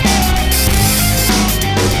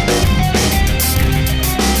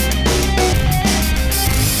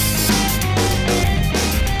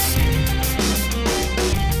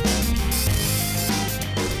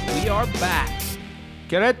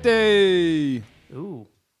Kerete. Ooh.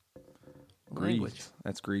 Greek. Language.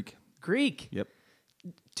 That's Greek. Greek. Yep.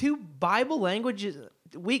 2 Bible languages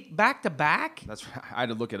week back to back? That's. I had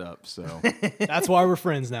to look it up. So That's why we're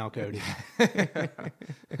friends now, Cody.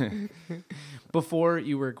 Before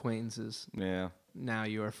you were acquaintances. yeah. Now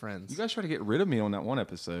you are friends. You guys tried to get rid of me on that one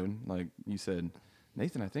episode. Like you said,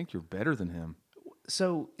 Nathan, I think you're better than him.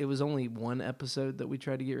 So it was only one episode that we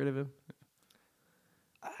tried to get rid of him?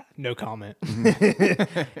 No comment.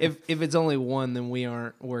 If it's only one, then we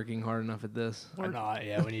aren't working hard enough at this. We're not.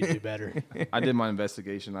 Yeah, we need to do better. I did my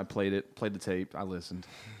investigation. I played the tape. I listened.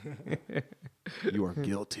 You are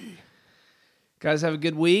guilty. Guys, have a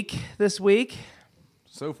good week this week.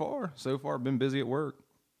 So far, been busy at work.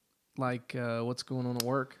 Like, what's going on at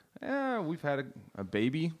work? Yeah, we've had a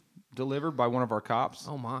baby delivered by one of our cops.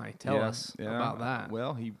 Oh my, tell us about that.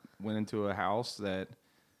 Well, he went into a house that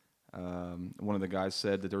one of the guys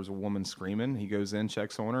said that there was a woman screaming. He goes in,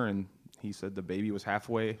 checks on her, and he said the baby was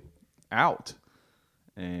halfway out.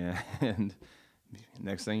 And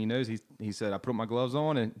next thing he knows, he said, I put my gloves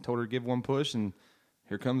on and told her to give one push, and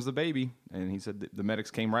here comes the baby. And he said the medics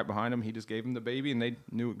came right behind him. He just gave him the baby, and they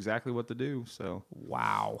knew exactly what to do. So,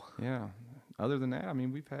 Wow. yeah. Other than that, I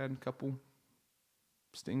mean, we've had a couple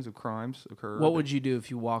stings of crimes occur. What would you do if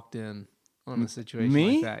you walked in on a situation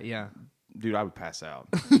Me? like that? Yeah. Dude, I would pass out.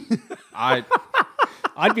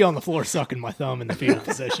 I'd be on the floor sucking my thumb in the fetal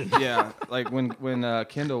position. Yeah, like when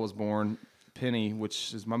Kendall was born, Penny,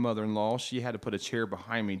 which is my mother-in-law, she had to put a chair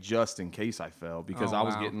behind me just in case I fell because Oh, I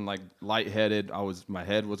was wow. getting like lightheaded. My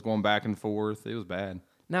head was going back and forth. It was bad.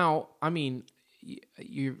 Now, I mean,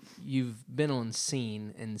 you've been on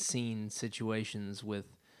scene and seen situations with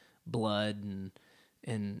blood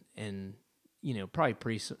and you know,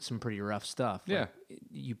 probably some pretty rough stuff. Yeah.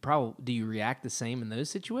 Like, do you react the same in those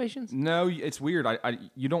situations? No, it's weird.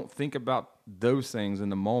 You don't think about those things in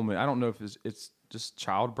the moment. I don't know if it's just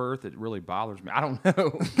childbirth. It really bothers me. I don't know.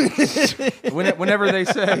 whenever they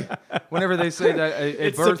say that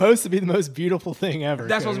It's birth, supposed to be the most beautiful thing ever.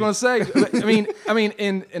 that's what I was going to say. I mean,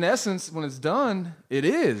 in essence, when it's done, it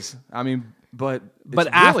is. I mean, but it's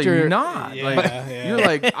after- really not. Yeah, Like, yeah. You're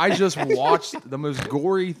like, I just watched the most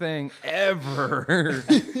gory thing ever.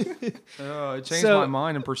 It changed my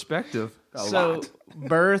mind and perspective a lot.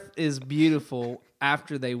 Birth is beautiful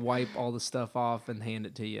after they wipe all the stuff off and hand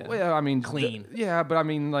it to you. Well, I mean, Clean. but I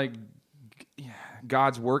mean, like,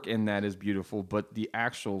 God's work in that is beautiful, but the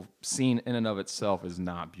actual scene in and of itself is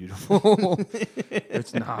not beautiful.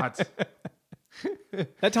 It's not.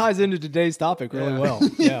 That ties into today's topic really well.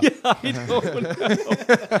 Yeah. I don't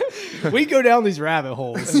know. We go down these rabbit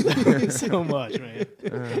holes so much, man.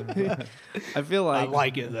 I feel I like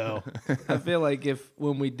like it, though. I feel like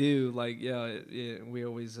when we do, like, we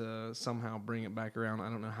always somehow bring it back around. I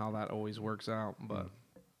don't know how that always works out, but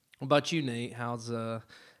what about you, Nate? How's the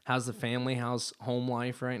family? How's home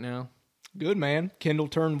life right now? Good, man. Kendall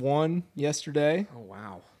turned 1 yesterday. Oh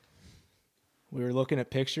wow, We were looking at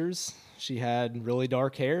pictures. She had really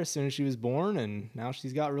dark hair as soon as she was born, and now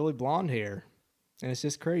she's got really blonde hair. And it's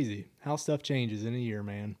just crazy how stuff changes in a year,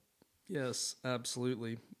 man. yes,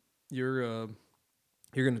 absolutely. You're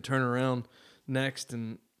gonna turn around next,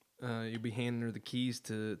 and you'll be handing her the keys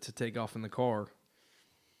to take off in the car.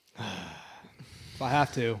 If I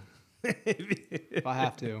have to. If I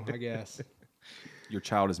have to, I guess. Your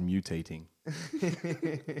child is mutating.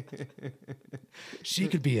 She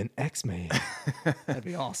could be an X-Man. That'd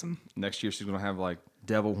be awesome. Next year, she's going to have like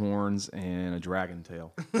devil horns and a dragon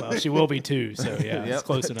tail. Well, she will be too, so yeah, it's Yep.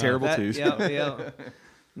 close enough. Terrible twos. Yeah.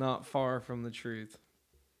 Not far from the truth.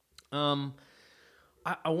 I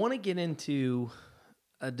want to get into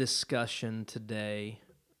a discussion today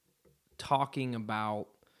talking about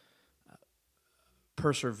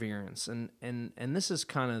perseverance, and this is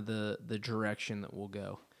kind of the direction that we'll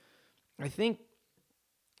go. I think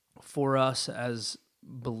for us as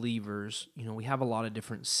believers, you know, we have a lot of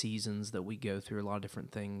different seasons that we go through, a lot of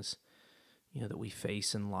different things, you know, that we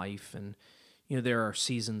face in life. And, you know, there are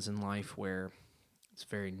seasons in life where it's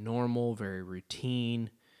very normal, very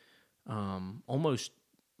routine, almost,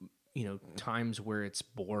 you know, times where it's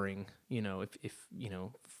boring, you know, if you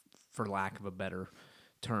know, for lack of a better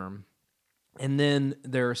term. And then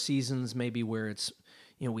there are seasons maybe where it's,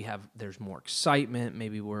 you know, there's more excitement,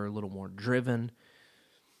 maybe we're a little more driven.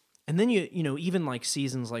 And then, you know, even like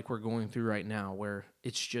seasons like we're going through right now where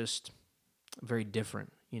it's just very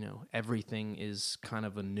different, you know, everything is kind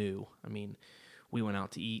of anew. I mean, we went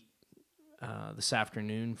out to eat this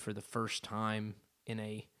afternoon for the first time in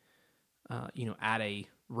you know, at a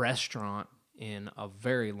restaurant in a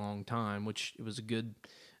very long time, which it was a good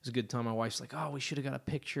was a good time. My wife's like, "Oh, we should have got a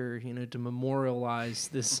picture, to memorialize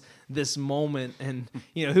this moment." And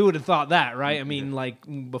who would have thought that, right? I mean, like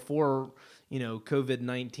before,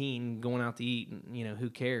 COVID-19, going out to eat, and who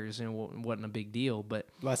cares? It wasn't a big deal. But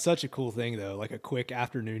Well, that's such a cool thing, though. Like a quick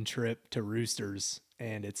afternoon trip to Roosters,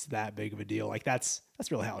 and it's that big of a deal. Like that's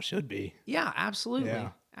really how it should be. yeah, absolutely, Yeah.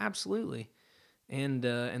 absolutely. And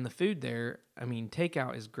the food there, I mean,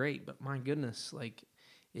 takeout is great, but my goodness, like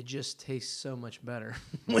it just tastes so much better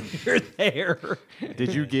when you're there.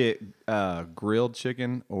 Did you get grilled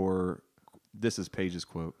chicken, or this is Paige's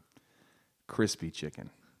quote, crispy chicken?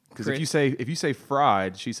 Because if you say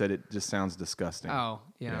fried, she said it just sounds disgusting. Oh,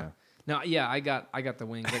 yeah. Yeah. No, yeah, I got the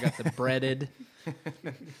wings. I got the breaded,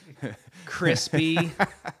 crispy.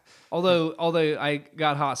 Although I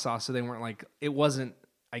got hot sauce, so they weren't like, it wasn't.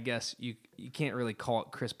 I guess you can't really call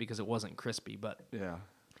it crispy because it wasn't crispy, but Yeah.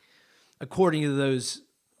 according to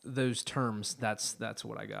those terms, that's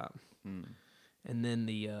what I got. And then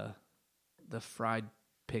the fried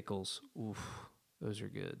pickles, oof, those are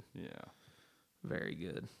good. Yeah. Very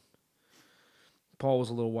good. Paul was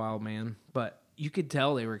a little wild man, but you could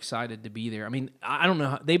tell they were excited to be there. I mean, I don't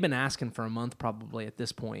know. They've been asking for a month probably at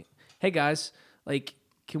this point. Hey, guys, like,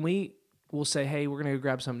 we'll say, hey, we're going to go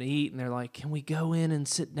grab something to eat. And they're like, can we go in and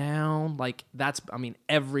sit down? Like,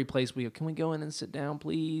 every place we go, can we go in and sit down,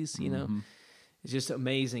 please? It's just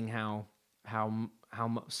amazing how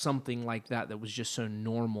something like that was just so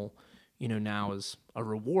normal, now is a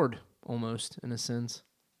reward almost in a sense.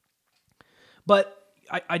 But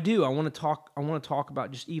I want to talk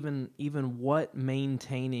about just even what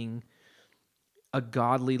maintaining a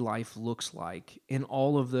godly life looks like in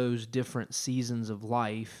all of those different seasons of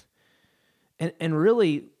life, and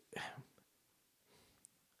really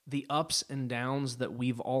the ups and downs that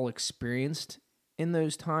we've all experienced in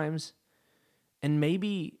those times, and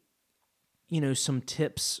maybe some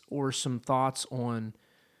tips or some thoughts on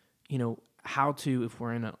how to, if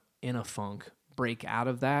we're in a funk, break out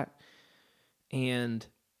of that. And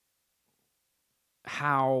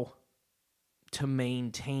how to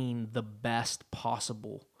maintain the best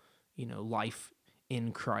possible, life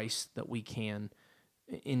in Christ that we can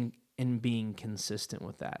in being consistent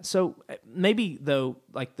with that. So maybe though,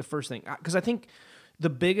 like the first thing, because I think the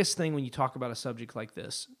biggest thing when you talk about a subject like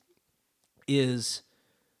this is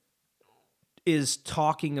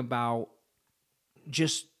talking about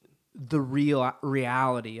just the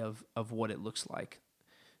reality of what it looks like.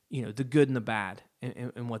 The good and the bad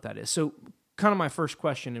and what that is. So kind of my first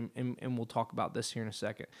question, and we'll talk about this here in a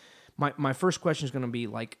second. My first question is going to be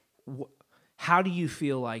like, how do you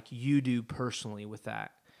feel like you do personally with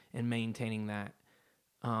that and maintaining that?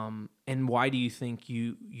 And why do you think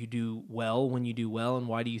you do well when you do well, and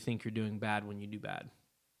why do you think you're doing bad when you do bad,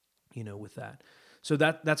 with that? So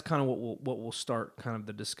that's kind of what we'll start kind of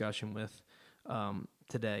the discussion with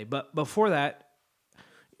today. But before that,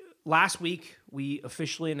 last week, we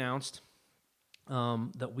officially announced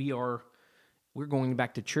that we're going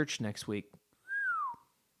back to church next week.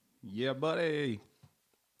 Yeah, buddy.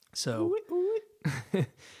 So,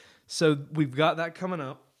 so we've got that coming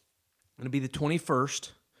up. It'll be the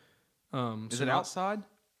 21st. Is it outside?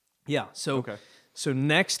 Yeah. So, Okay. So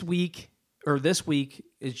next week or this week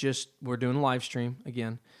is just we're doing a live stream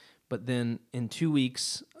again, but then in 2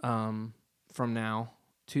 weeks from now.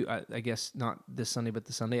 I guess not this Sunday, but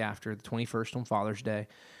the Sunday after, the 21st on Father's Day,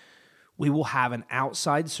 we will have an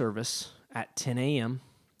outside service at 10 a.m.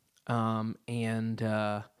 And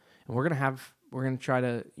we're gonna try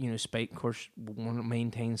to of course, we want to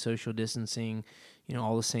maintain social distancing,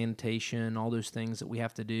 all the sanitation, all those things that we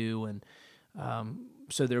have to do, and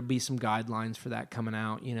so there'll be some guidelines for that coming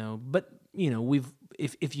out, But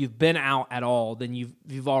if you've been out at all, then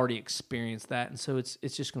you've already experienced that, and so it's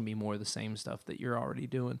just going to be more of the same stuff that you're already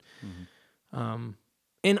doing. Mm-hmm.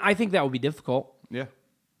 And I think that would be difficult. Yeah.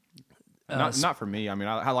 Not for me. I mean,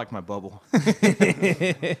 I like my bubble.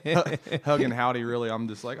 Hugging Howdy, really, I'm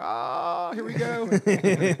just like, here we go.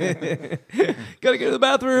 Gotta go to the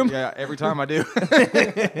bathroom. Yeah, every time I do.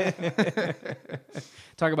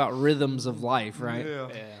 Talk about rhythms of life, right?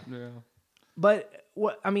 Yeah. But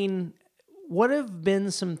what have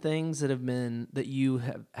been some things that you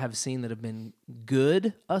have seen that have been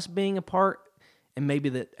good, us being apart, and maybe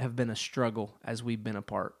that have been a struggle as we've been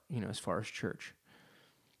apart, as far as church?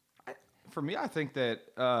 For me, I think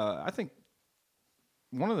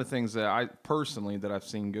one of the things that I've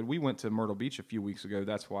seen good, we went to Myrtle Beach a few weeks ago.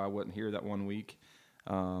 That's why I wasn't here that 1 week.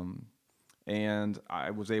 And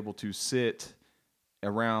I was able to sit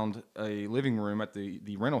around a living room at the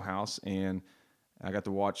rental house, and I got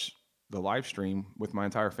to watch the live stream with my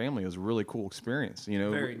entire family. It was a really cool experience,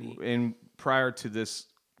 Very neat. And prior to this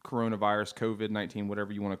coronavirus, COVID-19,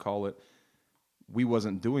 whatever you want to call it, we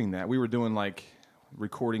wasn't doing that. We were doing like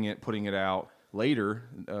recording it, putting it out later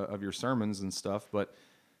of your sermons and stuff. But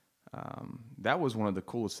that was one of the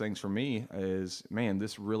coolest things for me is, man,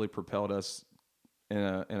 this really propelled us in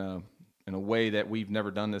a way that we've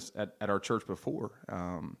never done this at our church before.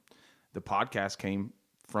 The podcast came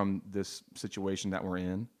from this situation that we're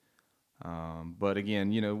in. But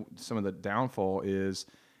again, you know, some of the downfall is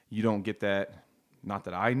you don't get that, not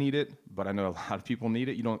that I need it, but I know a lot of people need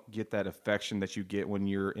it. You don't get that affection that you get when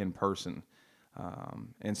you're in person.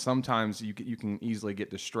 And sometimes you can easily get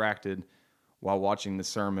distracted while watching the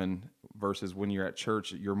sermon versus when you're at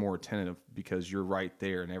church, you're more attentive because you're right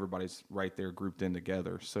there and everybody's right there grouped in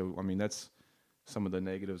together. So, I mean, that's some of the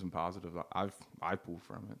negatives and positives I pulled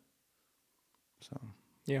from it. So,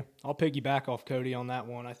 Yeah, I'll piggyback off Cody on that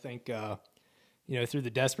one. I think, you know, through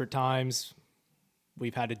the desperate times,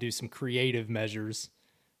 we've had to do some creative measures,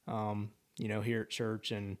 you know, here at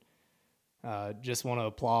church, and just want to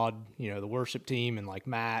applaud, you know, the worship team and like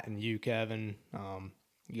Matt and you, Kevin.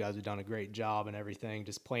 You guys have done a great job and everything,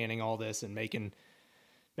 just planning all this and making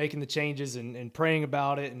the changes and praying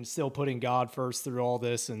about it and still putting God first through all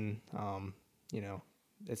this. And, you know,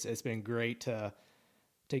 it's been great to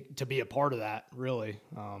be a part of that, really.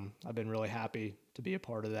 I've been really happy to be a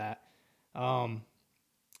part of that. And,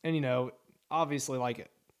 you know, obviously, like,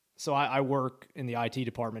 so I work in the IT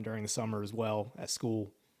department during the summer as well at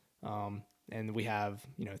school. And we have,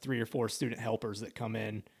 you know, 3 or 4 student helpers that come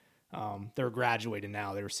in. They're graduating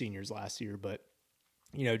now. They were seniors last year, but,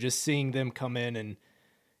 you know, just seeing them come in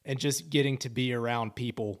and just getting to be around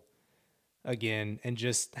people again and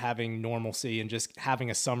just having normalcy and just having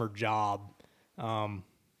a summer job,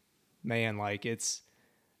 man, like it's,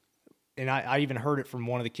 and I even heard it from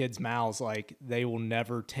one of the kids' mouths, like they will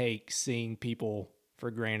never take seeing people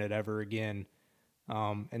for granted ever again.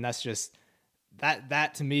 And that's just,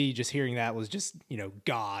 that to me, just hearing that was just, you know,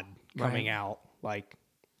 God coming out, like,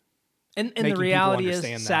 and the reality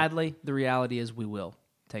is, sadly, the reality is we will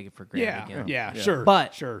take it for granted again. Yeah, sure.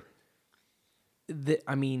 But sure.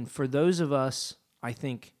 I mean, for those of us, I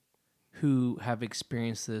think, who have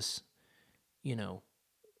experienced this, you know,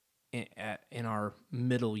 in our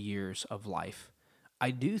middle years of life,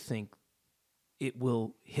 I do think it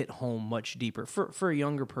will hit home much deeper. For a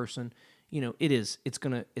younger person, you know, it's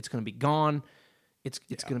gonna be gone.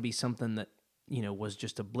 It's gonna be something that, you know, was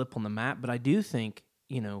just a blip on the map. But I do think,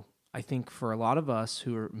 you know, I think for a lot of us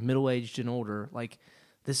who are middle-aged and older, like,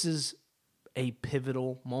 this is a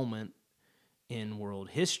pivotal moment in world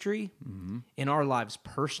history, in our lives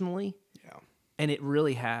personally. Yeah. And it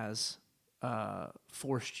really has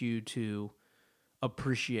forced you to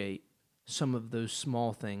appreciate some of those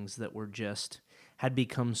small things that had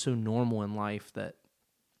become so normal in life that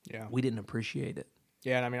we didn't appreciate it.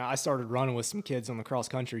 Yeah, and I mean, I started running with some kids on the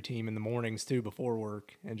cross-country team in the mornings, too, before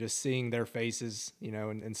work, and just seeing their faces, you know,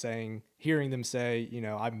 and hearing them say, you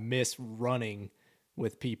know, I miss running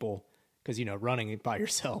with people, because, you know, running by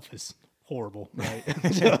yourself is horrible, right?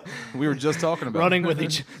 we were just talking about running with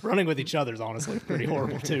each other is honestly pretty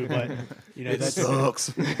horrible, too, but, you know, that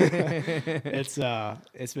sucks.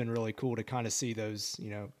 It's been really cool to kind of see those, you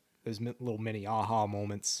know, those little mini aha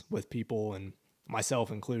moments with people, and myself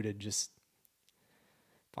included, just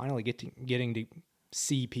finally getting to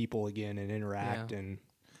see people again and interact. And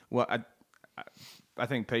well, I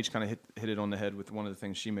think Paige kind of hit it on the head with one of the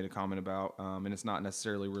things she made a comment about, and it's not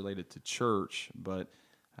necessarily related to church, but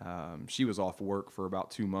she was off work for about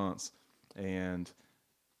 2 months, and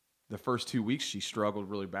the first 2 weeks she struggled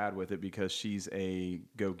really bad with it because she's a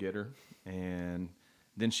go-getter, and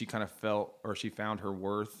then she kind of she found her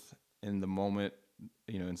worth in the moment,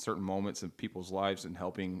 you know, in certain moments in people's lives and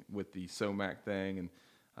helping with the SOMAC thing and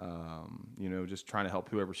you know, just trying to help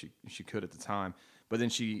whoever she could at the time. But then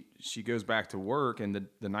she goes back to work, and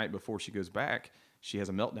the night before she goes back, she has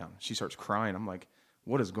a meltdown. She starts crying. I'm like,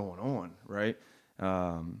 what is going on, right?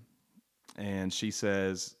 And she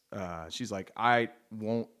says, she's like, I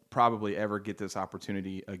won't probably ever get this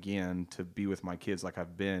opportunity again to be with my kids like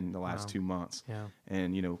I've been the last 2 months. Yeah.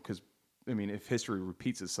 And, you know, because, I mean, if history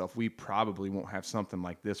repeats itself, we probably won't have something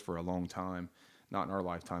like this for a long time. Not in our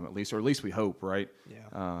lifetime, at least, or at least we hope, right?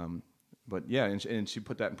 Yeah. But yeah, and she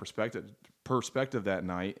put that in perspective that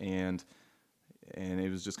night, and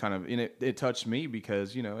it was just kind of, and it touched me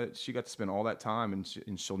because, you know, she got to spend all that time,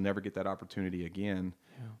 and she'll never get that opportunity again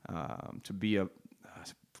to be a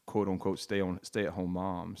quote unquote stay at home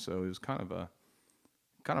mom. So it was kind of a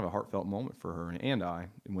heartfelt moment for her and I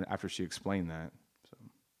after she explained that. So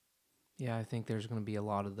yeah, I think there's going to be a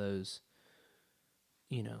lot of those,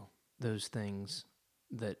 you know, those things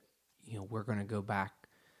that, you know, we're going to go back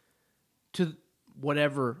to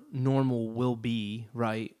whatever normal will be,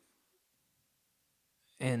 right?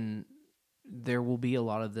 And there will be a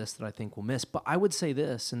lot of this that I think we'll miss. But I would say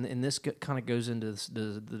this, and this kind of goes into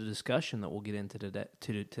the discussion that we'll get into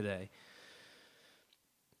today.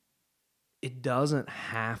 It doesn't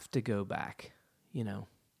have to go back, you know.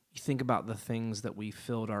 You think about the things that we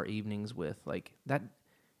filled our evenings with, like that.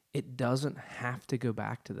 It doesn't have to go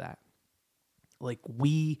back to that. Like,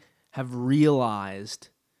 we have realized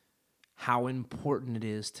how important it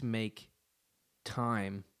is to make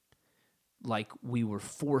time like we were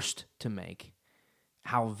forced to make,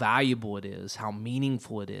 how valuable it is, how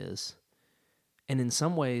meaningful it is. And in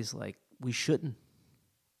some ways, like, we shouldn't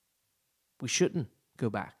go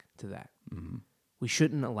back to that. Mm-hmm. We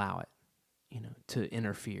shouldn't allow it, you know, to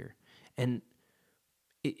interfere. And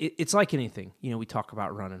it's like anything, you know. We talk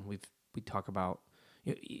about running. We talk about,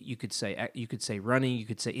 you could say running. You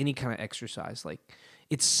could say any kind of exercise. Like,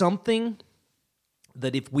 it's something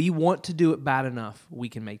that if we want to do it bad enough, we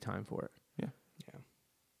can make time for it. Yeah.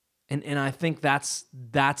 And I think that's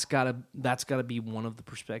gotta be one of the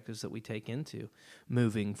perspectives that we take into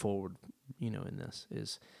moving forward. You know, in this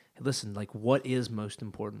is, listen, like, what is most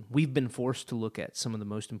important? We've been forced to look at some of the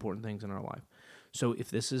most important things in our life. So if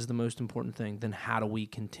this is the most important thing, then how do we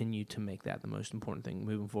continue to make that the most important thing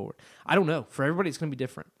moving forward? I don't know. For everybody, it's going to be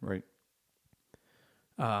different. Right.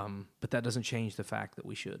 But that doesn't change the fact that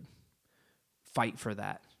we should fight for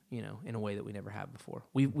that, you know, in a way that we never have before.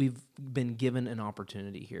 We've been given an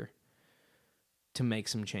opportunity here to make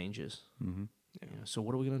some changes. Mm-hmm. You know, so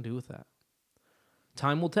what are we going to do with that?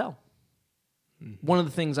 Time will tell. Mm-hmm. One of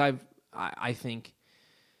the things I think,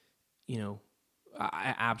 you know,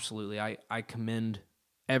 I commend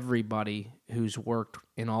everybody who's worked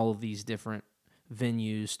in all of these different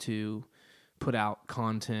venues to put out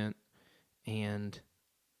content and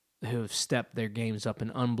who have stepped their games up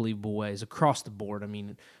in unbelievable ways across the board. I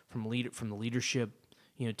mean, from the leadership,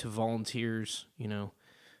 you know, to volunteers. You know,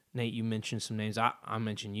 Nate, you mentioned some names. I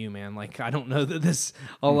mentioned you, man. Like, I don't know that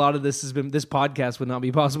a lot of this podcast would not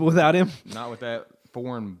be possible without him. Not with that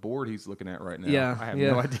foreign board he's looking at right now. Yeah, I have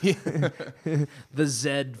no idea. The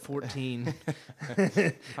Z14.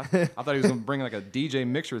 I thought he was going to bring like a DJ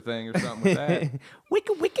mixer thing or something with that.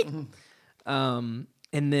 Wicked.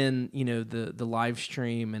 And then, you know, the live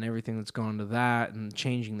stream and everything that's gone to that, and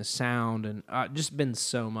changing the sound, and just been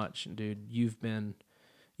so much, dude. You've been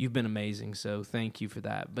amazing. So thank you for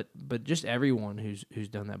that. But just everyone who's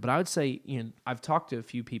done that. But I would say, you know, I've talked to a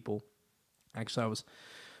few people. Actually, I was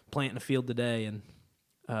planting a field today, and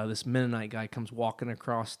this Mennonite guy comes walking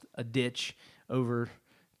across a ditch over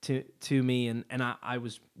to me, and I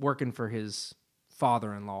was working for his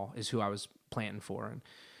father-in-law is who I was planting for, and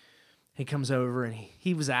he comes over, and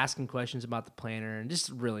he was asking questions about the planter, and just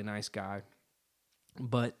a really nice guy.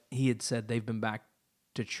 But he had said they've been back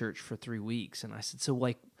to church for 3 weeks, and I said, so,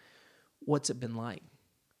 like, what's it been like?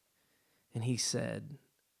 And he said,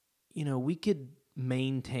 you know, we could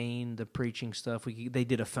maintain the preaching stuff. They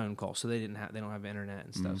did a phone call, so they don't have internet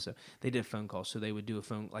and stuff. Mm-hmm. So they did a phone call. So they would do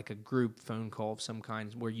a group phone call of some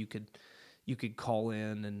kind where you could call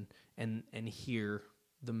in and hear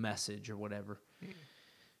the message or whatever. Mm-hmm.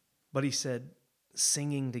 But he said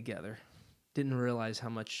singing together, didn't realize how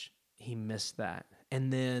much he missed that.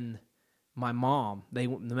 And then my mom, the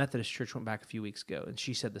Methodist Church went back a few weeks ago, and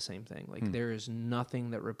she said the same thing. Like, there is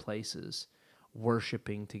nothing that replaces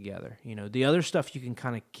worshiping together. You know, the other stuff you can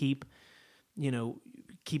kind of keep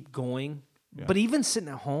going. Yeah. But even sitting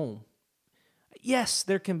at home, yes,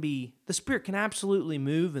 the Spirit can absolutely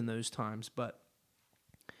move in those times, but,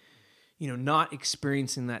 you know, not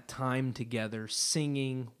experiencing that time together,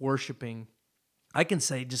 singing, worshiping. I can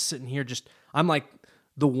say just sitting here, I'm like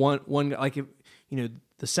the one like, if, you know,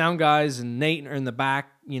 the sound guys and Nate are in the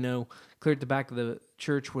back, you know, clear at the back of the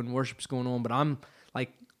church when worship's going on, but I'm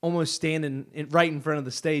like almost standing right in front of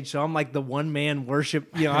the stage, so I'm like the one-man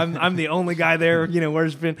worship. You know, I'm the only guy there, you know,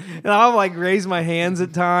 worshiping, and I'll like raise my hands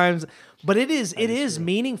at times. But it is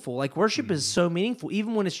meaningful. Like, worship is so meaningful,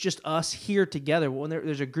 even when it's just us here together. When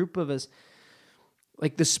there's a group of us,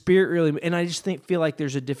 like, the Spirit really, and I just feel like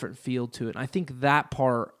there's a different feel to it. And I think that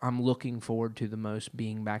part I'm looking forward to the most,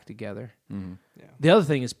 being back together. Mm-hmm. Yeah. The other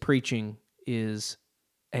thing is preaching is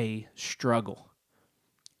a struggle.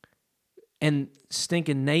 And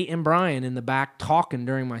stinking Nate and Brian in the back talking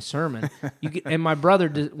during my sermon. And my brother,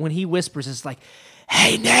 when he whispers, it's like,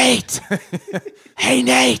 "Hey, Nate! Hey,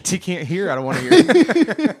 Nate!" He can't hear. I don't want to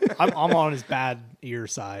hear. I'm on his bad ear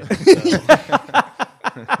side. So.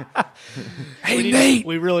 Hey, Nate!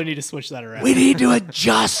 We really need to switch that around. We need to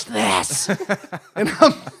adjust this. And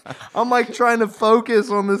I'm like trying to focus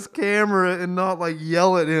on this camera and not like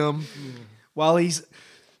yell at him. while he's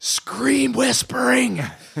scream whispering.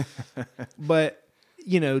 But,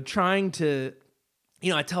 trying to,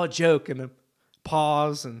 I tell a joke and then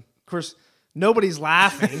pause. And of course, nobody's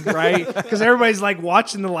laughing, right? Because everybody's like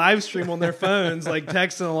watching the live stream on their phones, like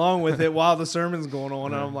texting along with it while the sermon's going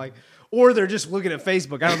on. And I'm like, or they're just looking at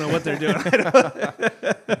Facebook. I don't know what they're doing.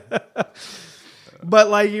 But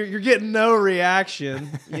like you're getting no reaction,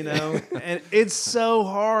 and it's so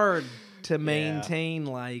hard to maintain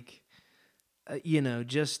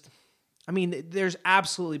there's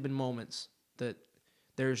absolutely been moments that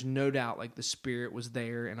there's no doubt like the Spirit was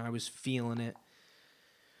there and I was feeling it.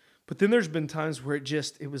 But then there's been times where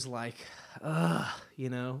it was like,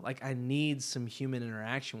 like I need some human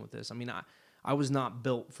interaction with this. I mean, I was not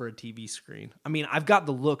built for a TV screen. I mean, I've got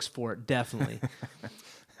the looks for it, definitely.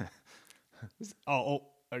 Oh,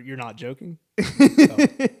 you're not joking? Oh.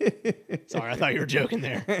 Sorry, I thought you were joking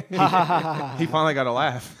there. He finally got a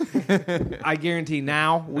laugh. I guarantee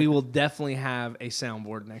now we will definitely have a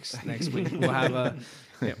soundboard next week. We'll have a,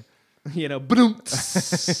 boom,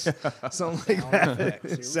 something like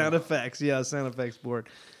that. Sound effects board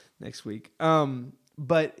next week.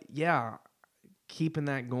 But yeah, keeping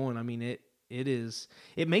that going. I mean,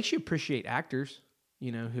 it makes you appreciate actors,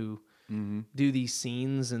 who do these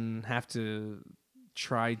scenes and have to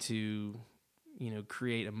try to,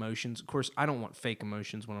 create emotions. Of course, I don't want fake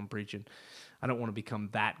emotions when I'm preaching. I don't want to become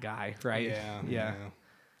that guy, right? Yeah.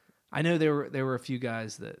 I know there were a few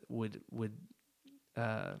guys that would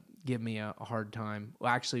give me a hard time.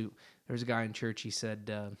 Well, actually, there was a guy in church. He said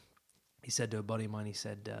to a buddy of mine, he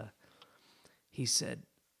said, "Do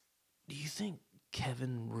you think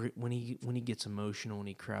Kevin, when he gets emotional, when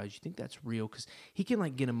he cries, you think that's real? Because he can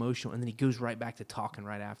like get emotional and then he goes right back to talking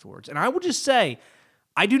right afterwards." And I will just say,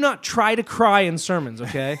 I do not try to cry in sermons,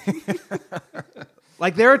 okay?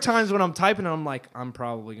 Like there are times when I'm typing and I'm like, I'm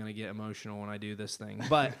probably going to get emotional when I do this thing.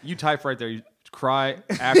 But you type right there, you cry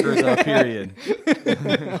after the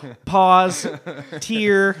period. Pause,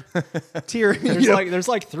 tear. There's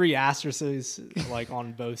like 3 asterisks like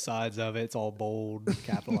on both sides of it. It's all bold,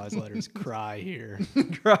 capitalized letters. Cry here.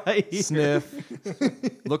 Cry here. Sniff.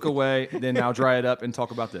 Look away. Then now dry it up and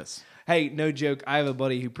talk about this. Hey, no joke. I have a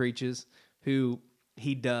buddy who preaches who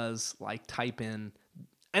he does like type in,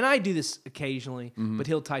 and I do this occasionally, but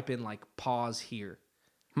he'll type in like pause here.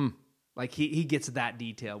 Like he gets that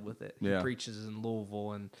detailed with it. Yeah. He preaches in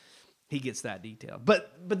Louisville and he gets that detailed.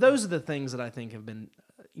 But those are the things that I think have been,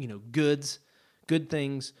 good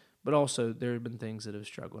things, but also there have been things that have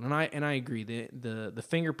struggled. And I agree. The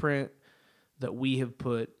fingerprint that we have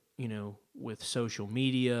put, with social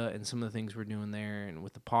media and some of the things we're doing there and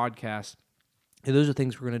with the podcast, and those are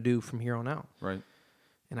things we're going to do from here on out. Right.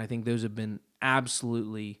 And I think those have been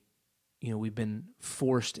absolutely, we've been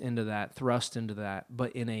forced into that, thrust into that,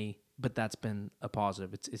 but that's been a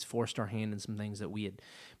positive. It's forced our hand in some things that we had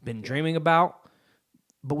been dreaming about,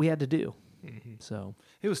 but we had to do. Mm-hmm. So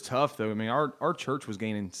it was tough though. I mean, our church was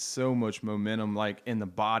gaining so much momentum, like in the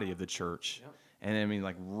body of the church. Yep. And I mean,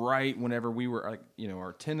 like right whenever we were like,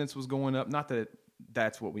 our attendance was going up. Not that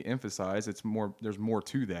that's what we emphasize. It's more. There's more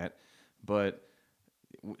to that, but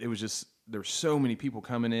it was just. There's so many people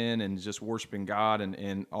coming in and just worshiping God,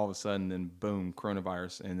 and all of a sudden, then boom,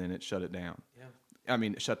 coronavirus, and then it shut it down. Yeah. I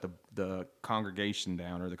mean, it shut the congregation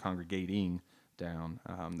down or the congregating down.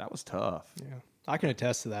 That was tough. Yeah, I can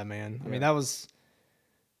attest to that, man. Yeah. I mean, that was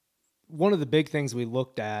one of the big things we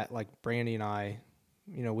looked at. Like Brandy and I,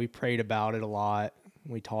 we prayed about it a lot.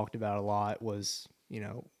 We talked about it a lot. Was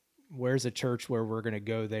where's a church where we're going to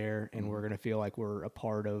go there and we're going to feel like we're a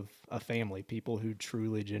part of a family, people who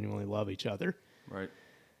truly, genuinely love each other. Right.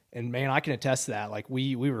 And man, I can attest to that. Like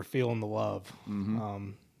we were feeling the love,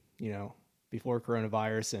 before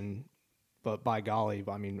coronavirus but by golly,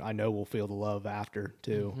 I mean, I know we'll feel the love after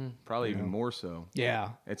too. Mm-hmm. Probably even more so. Yeah.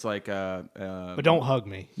 It's like, but don't hug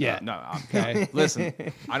me. Yeah. No. Okay. Listen,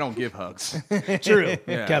 I don't give hugs. True.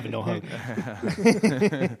 Yeah. Kevin, don't hug me.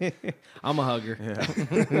 I'm a hugger.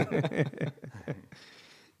 Yeah.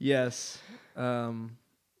 Yes.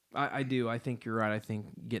 I do. I think you're right. I think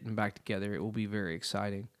getting back together, it will be very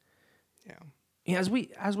exciting. Yeah. As we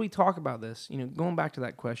talk about this, going back to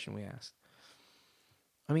that question we asked,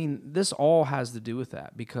 I mean, this all has to do with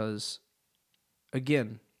that because,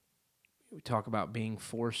 again, we talk about being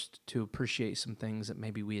forced to appreciate some things that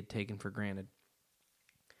maybe we had taken for granted.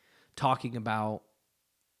 Talking about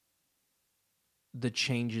the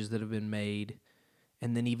changes that have been made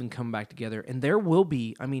and then even come back together. And there will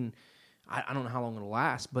be, I mean, I don't know how long it'll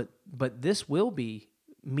last, but this will be,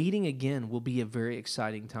 meeting again will be a very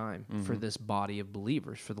exciting time for this body of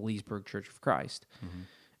believers, for the Leesburg Church of Christ. Mm-hmm.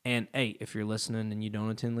 And hey, if you're listening and you don't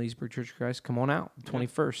attend Leesburg Church of Christ, come on out.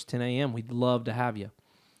 21st, 10 a.m. We'd love to have you.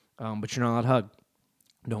 But you're not allowed to hug.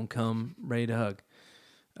 Don't come ready to hug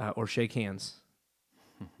or shake hands.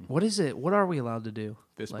 What is it? What are we allowed to do?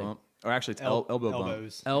 Fist bump. Or actually, it's elbow bump.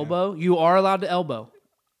 elbows. Elbow? You are allowed to elbow.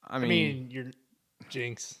 I I mean, mean, you're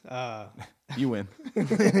jinx. you win.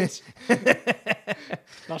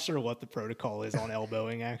 Not sure what the protocol is on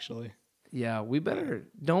elbowing, actually. Yeah, we better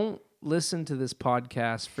don't listen to this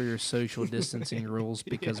podcast for your social distancing rules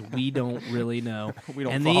because we don't really know. We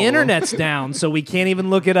don't and follow the internet's down, so we can't even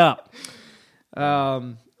look it up.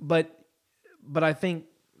 But I think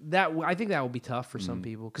that will be tough for some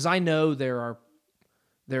people because I know there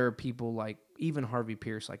are people like even Harvey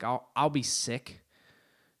Pierce. Like I'll be sick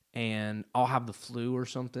and I'll have the flu or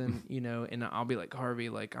something, and I'll be like, Harvey,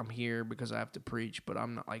 like I'm here because I have to preach, but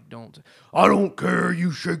I'm not like, I don't care.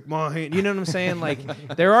 You shake my hand. You know what I'm saying? Like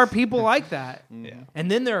there are people like that. Yeah.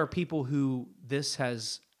 And then there are people who this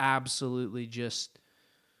has absolutely just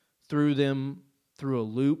threw them through a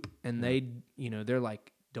loop and they're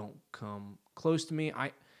like, don't come close to me.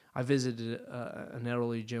 I visited an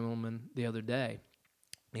elderly gentleman the other day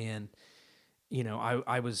and,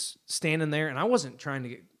 I was standing there and I wasn't trying to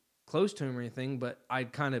get close to him or anything, but I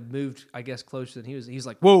kind of moved, I guess, closer than he was. He's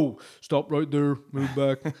like, whoa, stop right there, move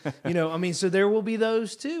back. So there will be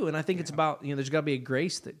those too. And I think it's about, there's got to be a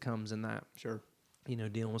grace that comes in that, Sure.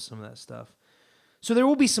 dealing with some of that stuff. So there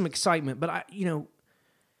will be some excitement, but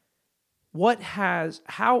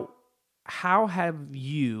how have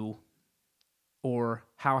you or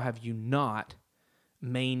how have you not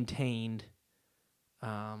maintained,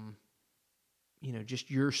 just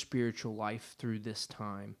your spiritual life through this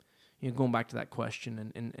time? Going back to that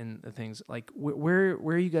question and the things like where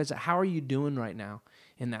are you guys at? How are you doing right now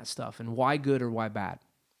in that stuff, and why good or why bad?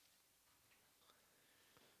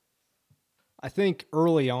 I think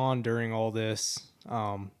early on during all this,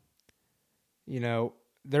 there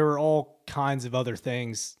were all kinds of other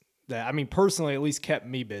things that, personally at least kept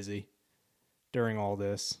me busy during all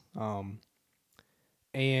this.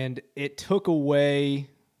 And it took away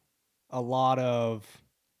a lot of,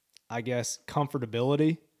 I guess,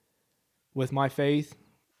 comfortability with my faith.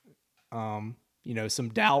 Some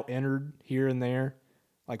doubt entered here and there,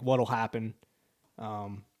 like what'll happen.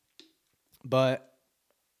 But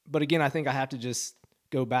again, I think I have to just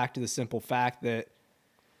go back to the simple fact that,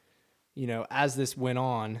 as this went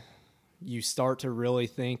on, you start to really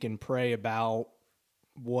think and pray about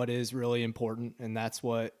what is really important. And that's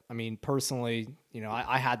what, personally,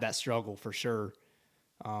 I had that struggle for sure.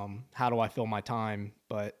 How do I fill my time?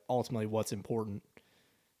 But ultimately what's important.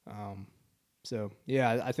 So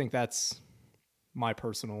yeah, I think that's my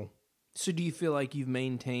personal. So do you feel like you've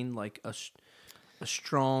maintained like a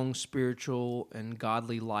strong spiritual and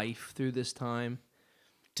godly life through this time?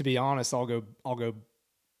 To be honest, I'll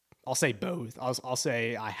say both. I'll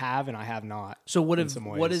say I have and I have not. So what does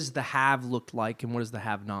the have looked like and what does the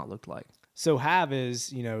have not looked like? So have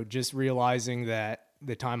is, just realizing that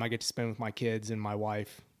the time I get to spend with my kids and my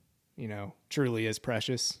wife, truly is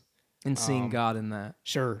precious. And seeing God in that.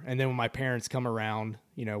 Sure. And then when my parents come around,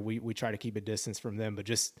 we try to keep a distance from them, but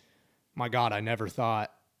just, my God, I never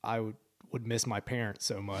thought I would miss my parents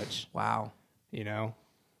so much. Wow.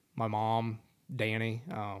 My mom, Danny,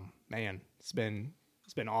 man, it's been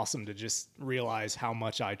awesome to just realize how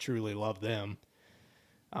much I truly love them.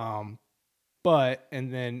 But,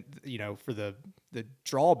 and then, for the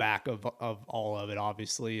drawback of all of it,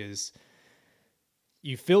 obviously, is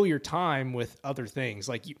you fill your time with other things.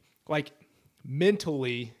 Like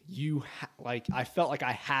mentally, I felt like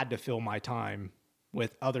I had to fill my time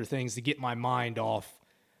with other things to get my mind off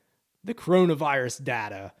the coronavirus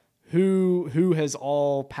data. Who has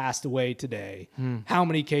all passed away today? How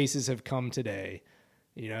many cases have come today?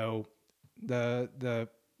 The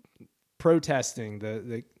protesting,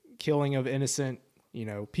 the killing of innocent,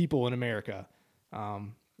 people in America.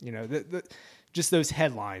 Just those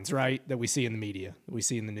headlines, right, that we see in the media, that we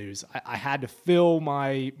see in the news. I had to fill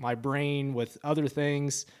my brain with other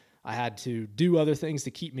things. I had to do other things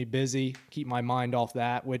to keep me busy, keep my mind off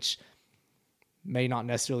that, which may not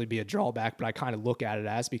necessarily be a drawback, but I kind of look at it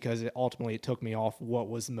as, because ultimately it took me off what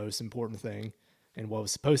was the most important thing and what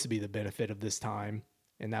was supposed to be the benefit of this time,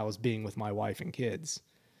 and that was being with my wife and kids.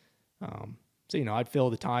 So, I'd fill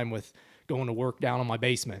the time with going to work down on my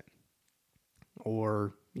basement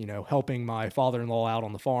or, helping my father-in-law out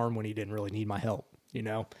on the farm when he didn't really need my help, Do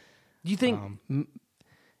you think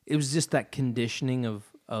it was just that conditioning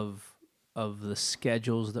of the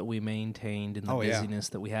schedules that we maintained and the busyness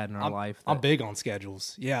that we had in our life? I'm big on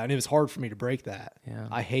schedules. Yeah, and it was hard for me to break that. Yeah.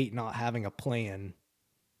 I hate not having a plan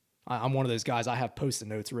I'm one of those guys. I have Post-it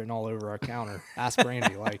notes written all over our counter. Ask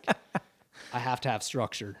Brandy. Like, I have to have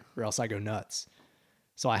structure or else I go nuts.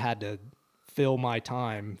 So I had to fill my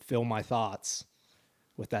time, fill my thoughts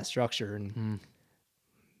with that structure. And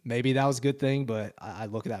maybe that was a good thing, but I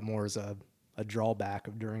look at that more as a drawback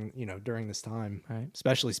of during this time, Right.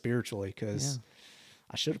 especially spiritually, because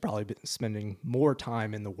I should have probably been spending more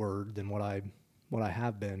time in the Word than what I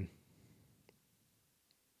have been.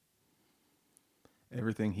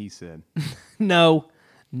 Everything he said. No.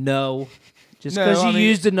 Just No, because you I mean-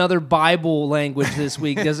 used another Bible language this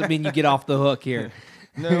week doesn't mean you get off the hook here.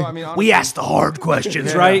 No, I mean, honestly, We ask the hard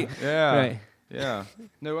questions, right? Yeah. Right. Yeah.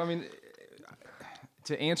 No, I mean,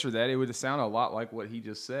 to answer that, it would sound a lot like what he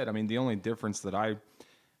just said. I mean, the only difference that I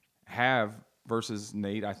have versus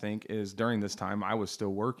Nate, I think, is during this time I was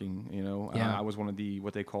still working. You know, Yeah. I was one of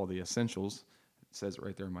what they call the essentials. It says it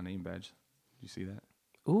right there in my name badge. You see that?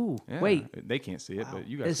 Ooh, Yeah. wait. They can't see it, but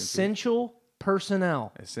you guys Essential personnel.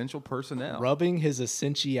 can see it. Essential personnel. Rubbing his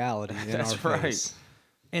essentiality in That's our right. face.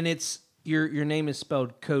 And it's your name is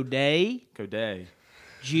spelled Coday, Coday.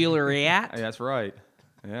 Gilliatt, Hey, that's right.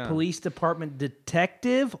 Yeah. Police Department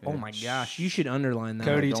Detective. Oh my gosh, you should underline that.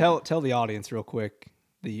 Cody, don't- tell the audience real quick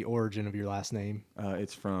the origin of your last name.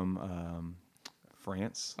 It's from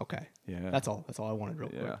France. Okay. Yeah. That's all I wanted real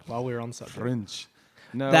quick while we were on the subject. French.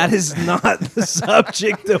 No. That is not the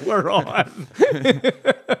subject that we're on.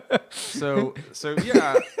 So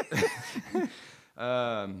yeah.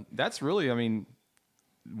 That's really, I mean,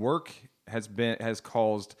 work has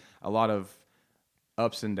caused a lot of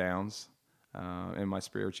ups and downs in my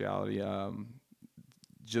spirituality.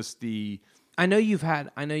 I know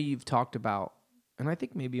you've talked about, and I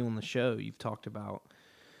think maybe on the show you've talked about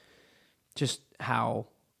just how,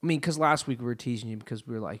 I mean, because last week we were teasing you because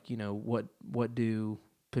we were like, what do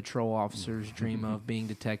patrol officers dream of being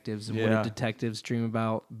detectives, and what Yeah. do detectives dream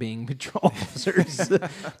about being patrol officers?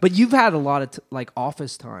 But you've had a lot of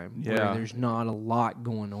office time where Yeah. there's not a lot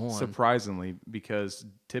going on. surprisingly, because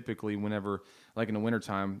typically whenever, like in the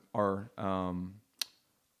wintertime, our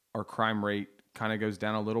crime rate kind of goes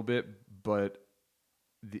down a little bit, but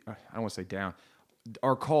I don't want to say down.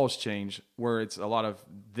 Our calls change where it's a lot of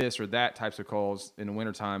this or that types of calls. In the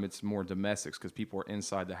wintertime, it's more domestics because people are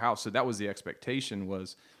inside the house. So that was the expectation,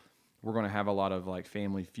 was we're going to have a lot of like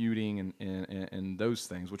family feuding and those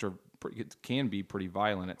things, which it can be pretty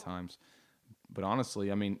violent at times. But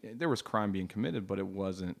honestly, I mean, there was crime being committed, but it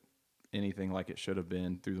wasn't anything like it should have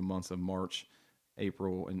been through the months of March,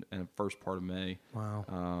 April, and the first part of May.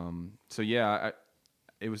 Wow. So yeah,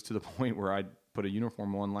 it was to the point where I put a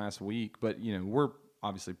uniform on last week, but we're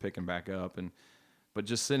obviously picking back up, but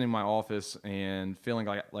just sitting in my office and feeling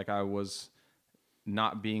like I was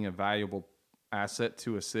not being a valuable asset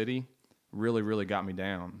to a city really, really got me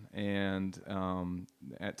down. And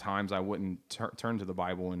at times I wouldn't turn to the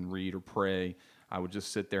Bible and read or pray. I would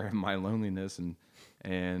just sit there in my loneliness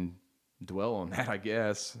and dwell on that, I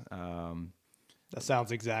guess. That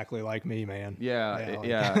sounds exactly like me, man. Yeah.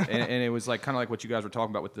 like- and it was like kind of like what you guys were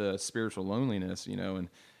talking about with the spiritual loneliness,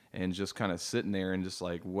 and just kind of sitting there and just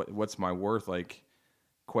like, what's my worth? Like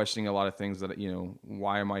questioning a lot of things that,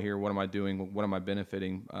 why am I here? What am I doing? What am I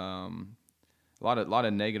benefiting? A lot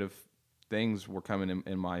of negative things were coming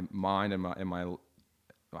in my mind and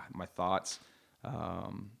my thoughts.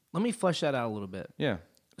 Let me flesh that out a little bit. Yeah.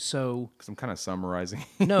 So, Cause I'm kind of summarizing.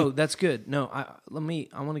 no, that's good. No, I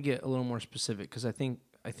want to get a little more specific because I think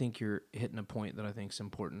you're hitting a point that I think is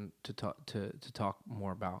important to talk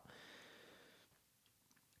more about.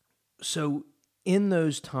 So, in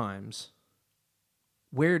those times,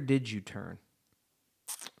 where did you turn?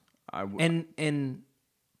 And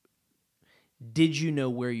did you know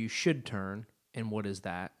where you should turn, and what is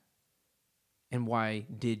that? And why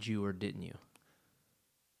did you or didn't you?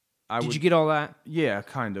 Did you get all that? Yeah,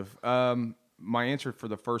 kind of. My answer for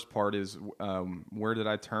the first part is, where did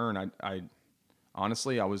I turn? I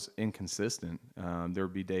honestly, I was inconsistent. There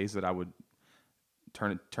would be days that I would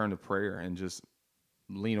turn to prayer and just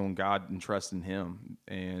lean on God and trust in Him.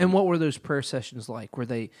 And what were those prayer sessions like?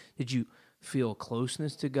 Did you feel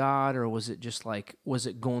closeness to God, or was it just like, was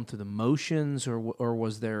it going through the motions, or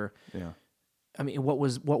was there? Yeah. I mean, what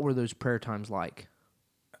were those prayer times like?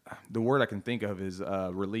 The word I can think of is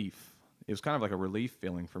relief. It was kind of like a relief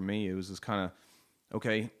feeling for me. It was just kind of,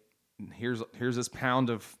 okay, here's this pound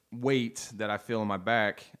of weight that I feel in my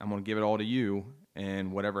back. I'm going to give it all to you,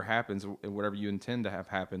 and whatever happens, whatever you intend to have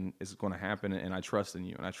happen is going to happen, and I trust in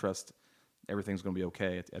you, and I trust everything's going to be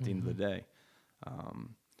okay at the end of the day.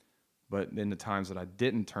 But in the times that I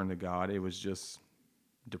didn't turn to God, it was just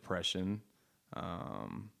depression.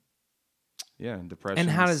 Depression. And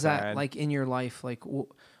how does sad. that, like in your life, like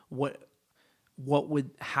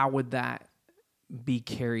how would that be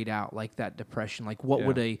carried out, like that depression? Like what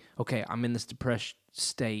would I'm in this depressed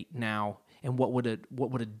state now, and what would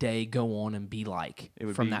a day go on and be like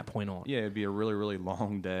from that point on? Yeah, it'd be a really, really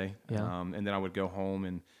long day. Yeah. And then I would go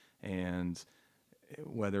home and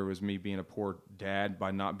whether it was me being a poor dad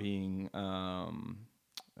by not being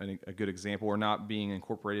a good example or not being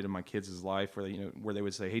incorporated in my kids' life, where they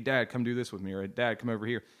would say, "Hey, Dad, come do this with me," or "Dad, come over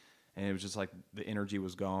here," and it was just like the energy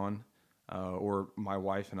was gone. Or my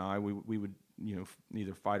wife and I, we would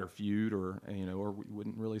either fight or feud, or we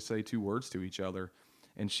wouldn't really say two words to each other.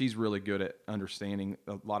 And she's really good at understanding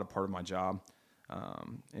a lot of part of my job,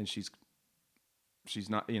 and she's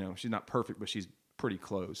not she's not perfect, but she's pretty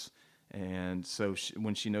close. And so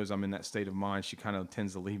when she knows I'm in that state of mind, she kind of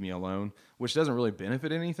tends to leave me alone, which doesn't really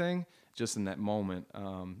benefit anything, just in that moment.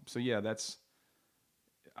 So yeah,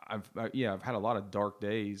 I've had a lot of dark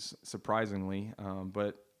days, surprisingly,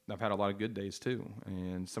 but I've had a lot of good days too.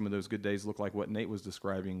 And some of those good days look like what Nate was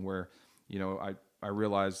describing, where I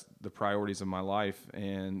realize the priorities of my life,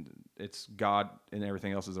 and it's God, and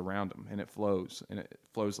everything else is around him, and it flows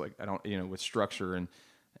like with structure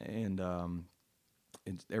and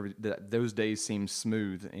those days seemed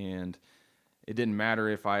smooth, and it didn't matter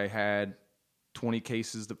if I had 20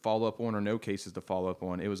 cases to follow up on or no cases to follow up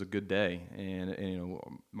on. It was a good day, and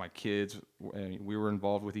my kids, we were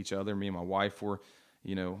involved with each other. Me and my wife were,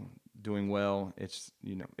 doing well.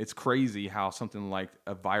 It's crazy how something like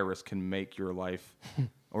a virus can make your life,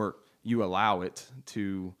 or you allow it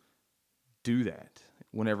to do that.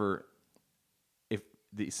 If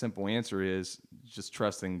the simple answer is just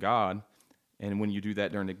trusting God. And when you do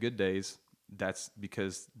that during the good days, that's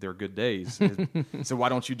because they're good days. So why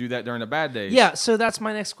don't you do that during the bad days? Yeah, so that's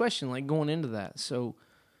my next question, like going into that. So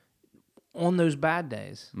on those bad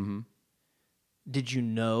days, did you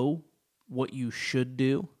know what you should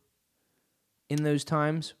do in those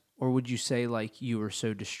times? Or would you say like you were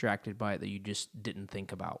so distracted by it that you just didn't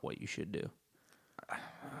think about what you should do?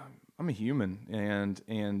 I'm a human,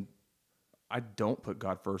 and I don't put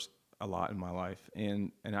God first a lot in my life,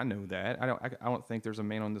 and I know that. I don't think there's a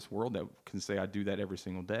man on this world that can say I do that every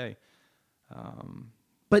single day.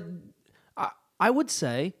 But I would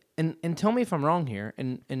say, and tell me if I'm wrong here,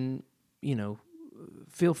 and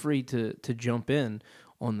feel free to jump in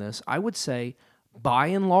on this. I would say, by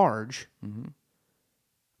and large,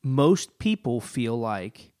 most people feel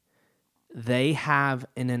like they have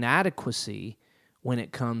an inadequacy when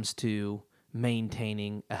it comes to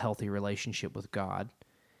maintaining a healthy relationship with God,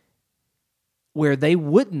 where they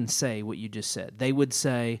wouldn't say what you just said. They would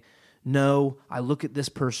say, no, I look at this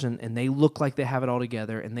person and they look like they have it all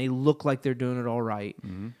together and they look like they're doing it all right.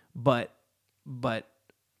 But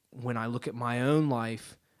when I look at my own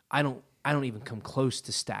life, I don't even come close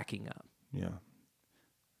to stacking up. Yeah.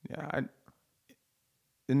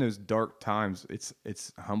 In those dark times,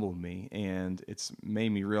 it's humbled me, and it's made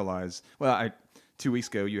me realize, 2 weeks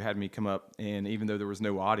ago you had me come up, and even though there was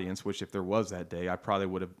no audience, which if there was that day, I probably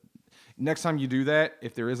would have. Next time you do that,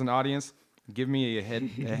 if there is an audience, give me a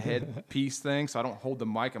headpiece thing so I don't hold the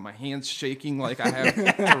mic and my hands shaking like I have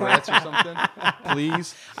Tourette's or something.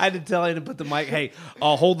 Please. I had to tell you to put the mic. Hey,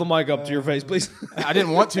 I'll hold the mic up to your face, please. I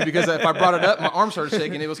didn't want to, because if I brought it up, my arm started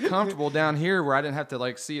shaking. It was comfortable down here where I didn't have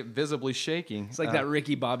to see it visibly shaking. It's like that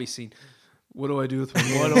Ricky Bobby scene. What do I do with my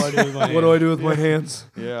hands? What do I do with my hands? What do I do with my hands?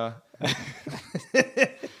 Yeah.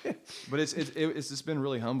 But it's just been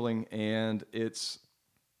really humbling, and it's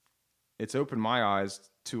opened my eyes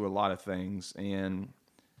to a lot of things. And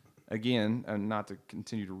again, and not to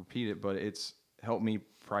continue to repeat it, but it's helped me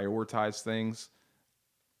prioritize things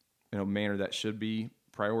in a manner that should be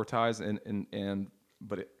prioritized.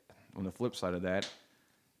 But on the flip side of that,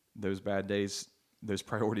 those bad days, those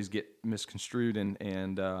priorities get misconstrued,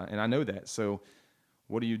 and I know that. So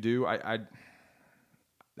what do you do? I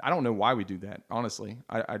don't know why we do that, honestly.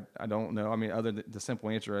 I don't know. I mean, other than the simple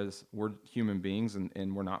answer is we're human beings,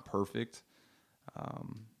 and we're not perfect.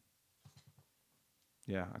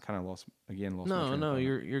 Yeah, I kind of lost my train of thought. No,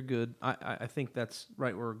 you're good. I think that's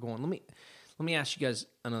right where we're going. Let me ask you guys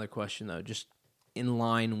another question, though, just in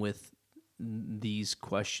line with these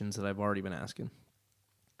questions that I've already been asking.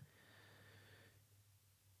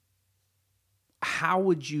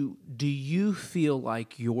 Do you feel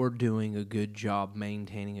like you're doing a good job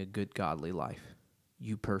maintaining a good godly life,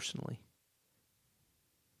 you personally?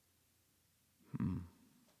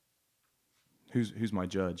 Who's my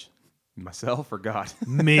judge? Myself or God?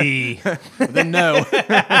 Me. Then no.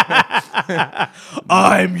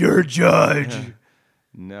 I'm your judge.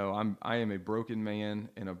 No, I am a broken man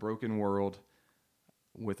in a broken world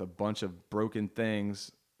with a bunch of broken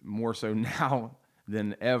things, more so now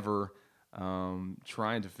than ever,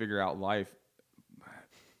 trying to figure out life.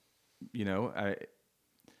 I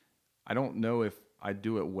don't know if I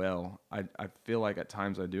do it well. I feel like at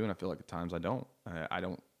times I do, and I feel like at times I don't. I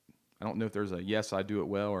don't know if there's a yes, I do it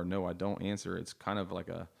well, or no, I don't answer. It's kind of like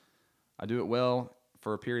I do it well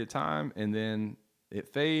for a period of time, and then it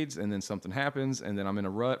fades, and then something happens, and then I'm in a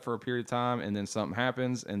rut for a period of time, and then something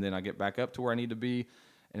happens, and then I get back up to where I need to be,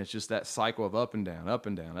 and it's just that cycle of up and down, up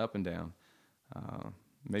and down, up and down.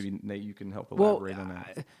 Maybe Nate, you can help elaborate on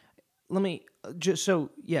that. Let me just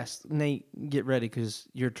yes, Nate, get ready because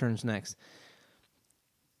your turn's next.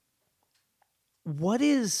 What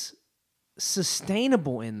is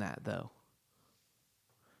sustainable in that, though?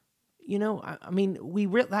 I mean,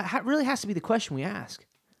 that really has to be the question we ask.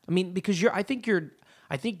 I mean, because I think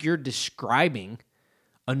you're describing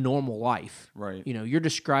a normal life, right? You're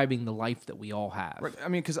describing the life that we all have. Right. I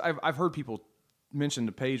mean, because I've heard people mention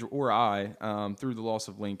to Paige or I through the loss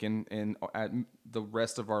of Lincoln and at the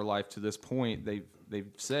rest of our life to this point,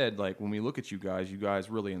 they've said, like, when we look at you guys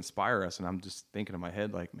really inspire us. And I'm just thinking in my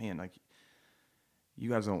head, like, man, like, you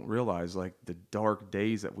guys don't realize, like, the dark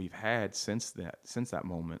days that we've had since that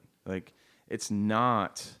moment. Like, it's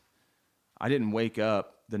not, I didn't wake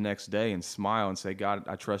up the next day and smile and say, God,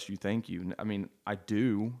 I trust you, thank you. I mean, I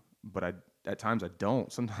do, but at times I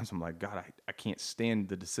don't. Sometimes I'm like, God, I can't stand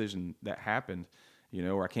the decision that happened,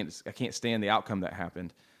 or I can't stand the outcome that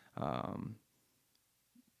happened.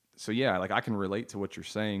 So yeah, like, I can relate to what you're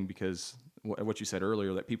saying, because what you said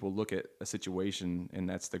earlier, that people look at a situation and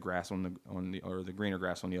that's the grass on the greener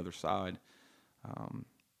grass on the other side.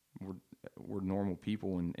 We're normal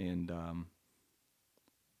people, and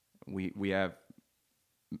we have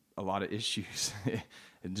a lot of issues,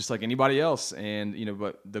 just like anybody else. And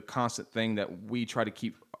but the constant thing that we try to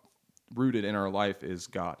keep rooted in our life is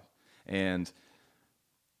God. And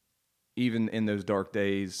even in those dark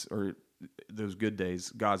days or those good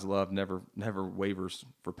days, God's love never wavers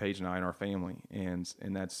for Paige and I and our family. And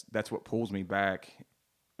that's what pulls me back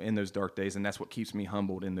in those dark days, and that's what keeps me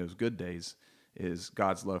humbled in those good days, is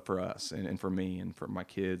God's love for us and for me and for my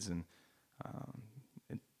kids. And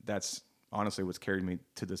that's honestly what's carried me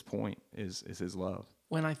to this point is his love.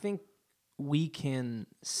 When I think we can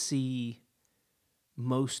see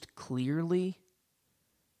most clearly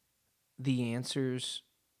the answers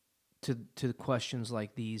to questions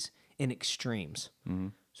like these in extremes. Mm-hmm.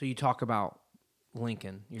 So you talk about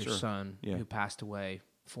Lincoln, your son, who passed away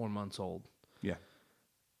 4 months old. Yeah.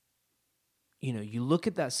 You look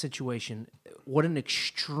at that situation, what an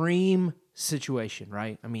extreme situation,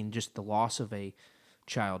 right? I mean, just the loss of a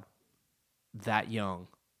child that young,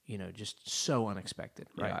 just so unexpected,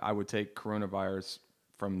 right? Yeah, I would take coronavirus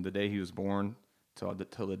from the day he was born till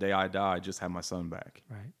the day I die, just have my son back.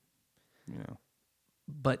 Right.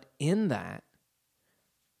 But in that,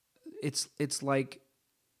 it's like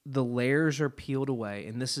the layers are peeled away,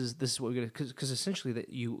 and this is what we're gonna, because essentially that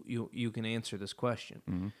you can answer this question.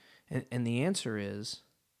 Mm-hmm. And the answer is,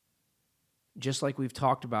 just like we've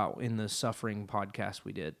talked about in the suffering podcast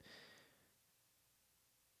we did,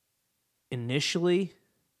 initially,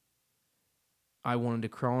 I wanted to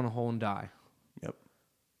crawl in a hole and die. Yep.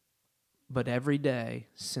 But every day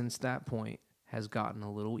since that point has gotten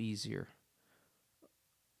a little easier.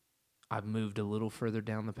 I've moved a little further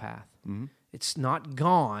down the path. Mm-hmm. It's not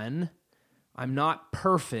gone. I'm not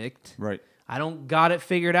perfect. Right. I don't got it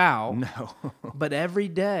figured out. No. But every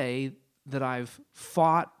day that I've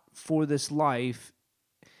fought for this life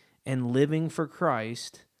and living for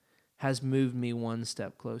Christ has moved me one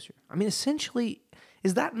step closer. I mean, essentially,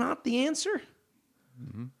 is that not the answer?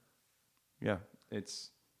 Mm-hmm. Yeah,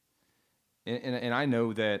 and I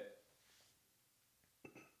know that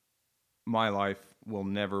my life will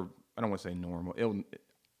never, I don't want to say normal.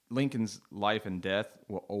 Lincoln's life and death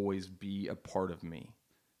will always be a part of me.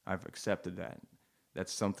 I've accepted that.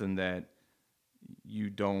 That's something that you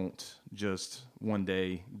don't just one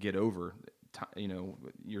day get over. You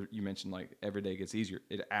mentioned, like, every day gets easier.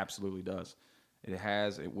 It absolutely does. It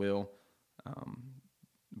has, it will.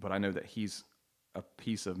 But I know that he's a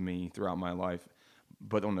piece of me throughout my life.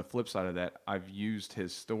 But on the flip side of that, I've used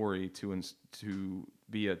his story to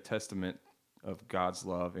be a testament of God's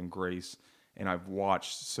love and grace. And I've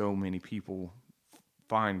watched so many people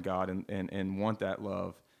find God and want that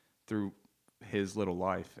love through his little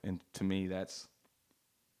life. And to me, that's,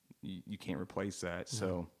 you can't replace that. Mm-hmm.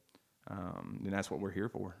 So, and that's what we're here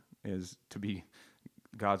for, is to be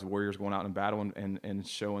God's warriors going out in battle and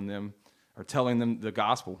showing them or telling them the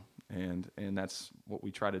gospel. And that's what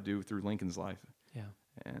we try to do through Lincoln's life. Yeah.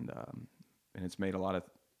 And it's made a lot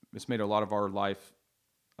of our life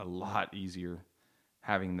a lot easier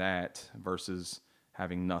having that versus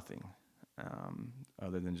having nothing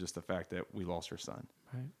other than just the fact that we lost our son.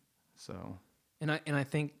 Right. So, and I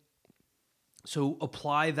think so.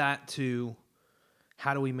 Apply that to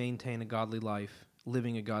how do we maintain a godly life,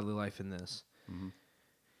 living a godly life in this, and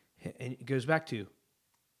it goes back to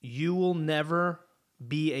you will never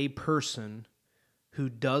be a person who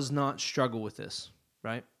does not struggle with this,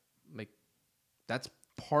 right? Like that's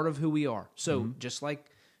part of who we are. So just like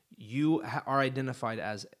you are identified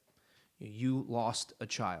as you lost a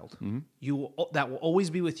child, that will always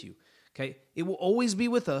be with you. Okay, it will always be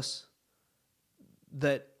with us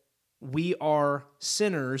that we are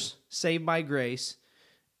sinners saved by grace.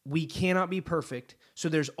 We cannot be perfect, so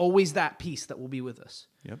there's always that piece that will be with us.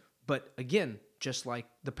 yep. But again, just like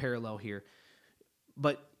the parallel here,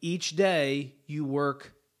 but each day you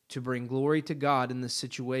work to bring glory to God in this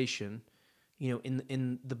situation,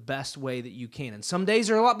 in the best way that you can. And some days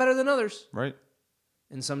are a lot better than others, Right.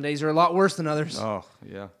 and some days are a lot worse than others. Oh,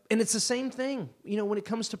 yeah. And it's the same thing, when it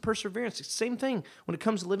comes to perseverance. It's the same thing when it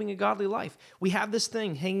comes to living a godly life. We have this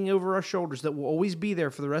thing hanging over our shoulders that will always be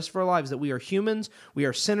there for the rest of our lives, that we are humans, we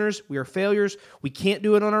are sinners, we are failures, we can't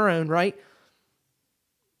do it on our own, right?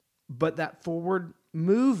 But that forward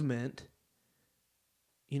movement,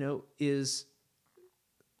 is,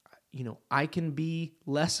 I can be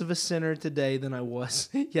less of a sinner today than I was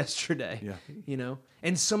yesterday. Yeah.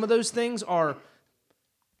 And some of those things are,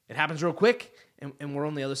 it happens real quick, and we're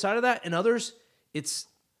on the other side of that. And others, it's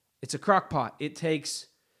a crock pot. It takes,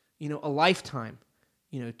 a lifetime,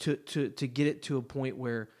 to get it to a point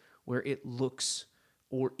where it looks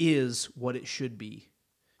or is what it should be,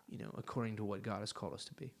 according to what God has called us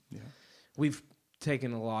to be. Yeah. We've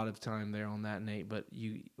taken a lot of time there on that, Nate, but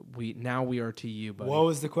we are to you, buddy. What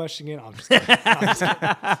was the question again? I'm just kidding.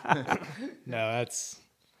 No, that's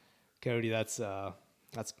Cody. That's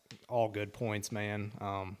all good points, man.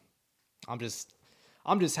 I'm just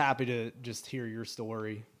happy to just hear your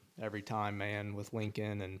story every time, man, with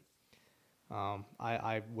Lincoln, and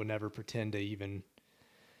I would never pretend to even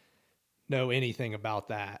know anything about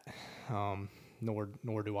that, nor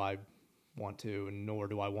do I want to, and nor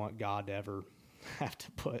do I want God to ever have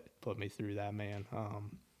to put me through that, man.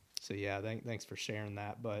 So yeah, thanks for sharing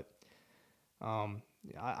that. But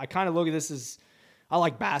I kind of look at this as, I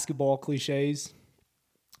like basketball cliches.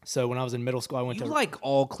 So when I was in middle school, I went You to like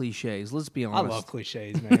all cliches. Let's be honest. I love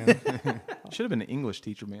cliches, man. Should have been an English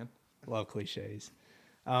teacher, man. Love cliches.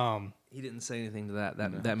 He didn't say anything to that.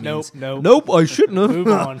 That Nope, means nope. I shouldn't have. Move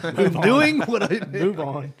on. Move on. Doing what I Move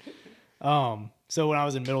on. So when I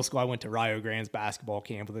was in middle school, I went to Rio Grande's basketball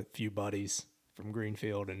camp with a few buddies from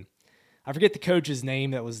Greenfield, and I forget the coach's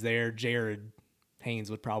name that was there. Jared Haynes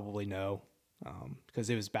would probably know, because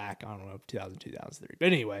it was back, 2000, 2003. But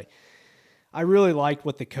anyway, I really liked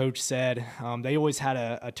what the coach said. They always had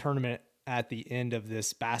a tournament at the end of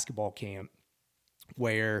this basketball camp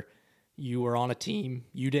where you were on a team.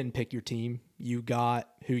 You didn't pick your team. You got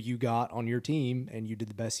who you got on your team, and you did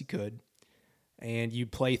the best you could. And you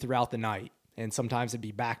play throughout the night. And sometimes it'd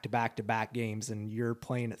be back-to-back-to-back games, and you're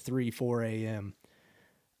playing at 3, 4 a.m.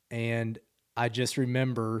 And I just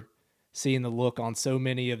remember seeing the look on so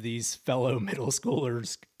many of these fellow middle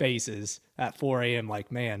schoolers' faces at 4 a.m.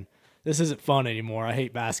 like, man, this isn't fun anymore. I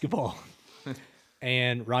hate basketball.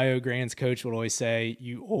 And Rio Grande's coach would always say,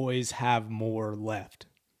 you always have more left.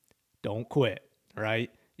 Don't quit,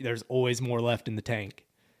 right? There's always more left in the tank.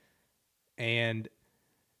 And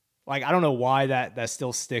like, I don't know why that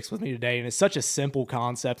still sticks with me today. And it's such a simple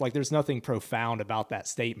concept. Like, there's nothing profound about that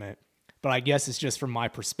statement. But I guess it's just from my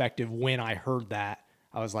perspective, when I heard that,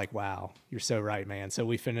 I was like, wow, you're so right, man. So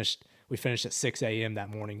we finished at 6 a.m.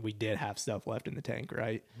 that morning. We did have stuff left in the tank,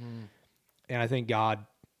 right? And I think God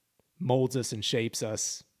molds us and shapes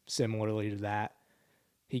us similarly to that.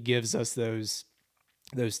 He gives us those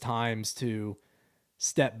times to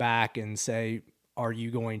step back and say, are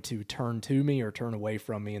you going to turn to me or turn away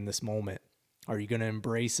from me in this moment? Are you going to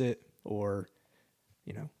embrace it or,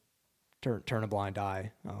 turn a blind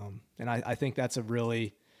eye? And I think that's a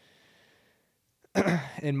really,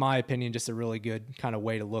 in my opinion, just a really good kind of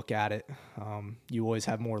way to look at it. You always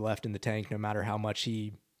have more left in the tank, no matter how much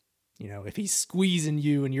he, if he's squeezing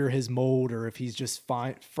you and you're his mold, or if he's just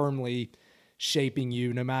firmly shaping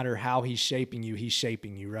you. No matter how he's shaping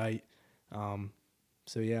you, right?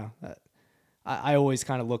 So yeah, I always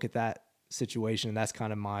kind of look at that situation, and that's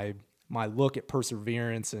kind of my look at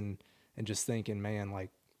perseverance and just thinking, man,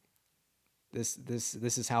 like this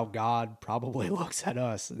is how God probably looks at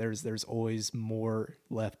us. There's always more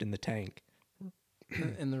left in the tank.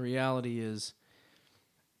 And the reality is,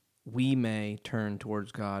 we may turn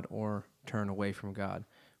towards God or turn away from God,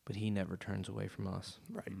 but He never turns away from us.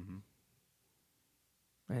 Right.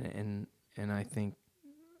 and I think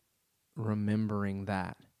remembering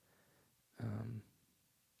that,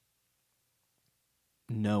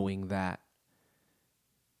 knowing that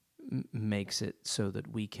makes it so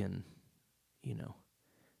that we can,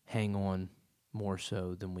 hang on more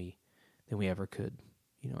so than we ever could,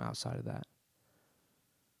 outside of that.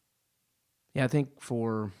 Yeah, I think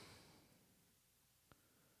for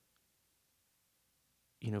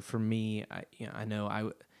me, I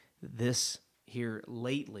know this here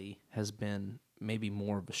lately has been maybe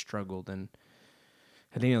more of a struggle than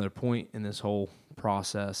at any other point in this whole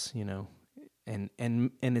process, and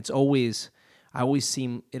it always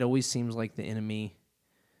seems like the enemy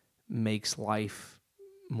makes life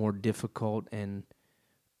more difficult and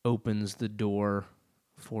opens the door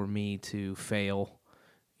for me to fail,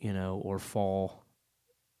 or fall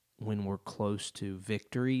when we're closer to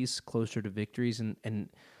victories, and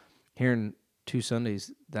here in 2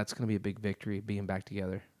 Sundays, that's going to be a big victory, being back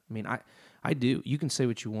together. I mean, I do. You can say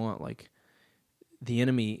what you want. Like, the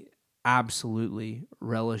enemy absolutely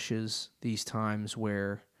relishes these times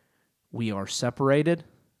where we are separated.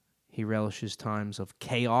 He relishes times of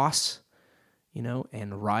chaos,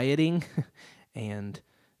 and rioting and,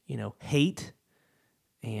 hate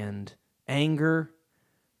and anger.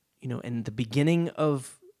 In the beginning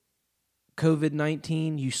of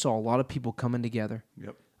COVID-19, you saw a lot of people coming together.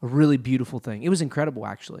 Yep. A really beautiful thing. It was incredible,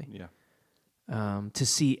 actually. Yeah. To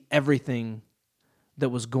see everything that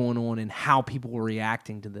was going on and how people were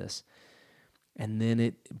reacting to this. And then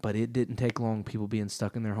it didn't take long, people being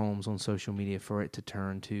stuck in their homes on social media, for it to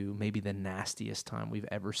turn to maybe the nastiest time we've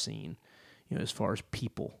ever seen, as far as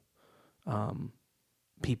people on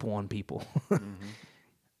people,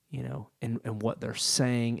 and what they're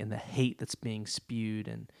saying and the hate that's being spewed.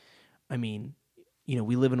 And I mean,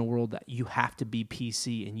 we live in a world that you have to be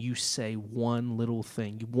PC, and you say one little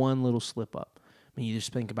thing, one little slip up. I mean, you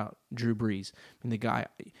just think about Drew Brees. I mean, the guy,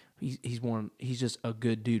 he's just a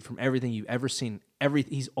good dude from everything you've ever seen.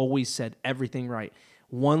 He's always said everything right.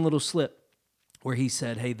 One little slip where he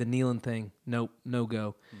said, "Hey, the kneeling thing, nope, no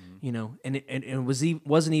go," and it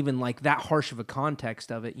wasn't even like that harsh of a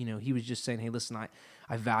context of it. He was just saying, "Hey, listen,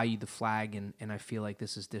 I value the flag, and I feel like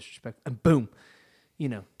this is disrespect." And boom,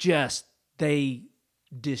 just they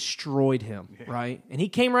destroyed him, right? And he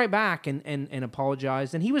came right back and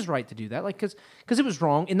apologized, and he was right to do that, like because it was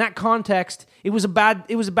wrong in that context. It was a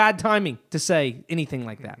bad timing to say anything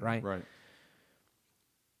like that, right? Right.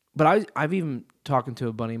 But I've even talking to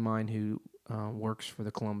a buddy of mine who works for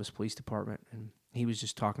the Columbus Police Department, and he was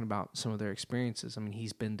just talking about some of their experiences. I mean,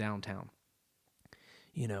 he's been downtown,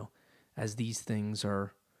 as these things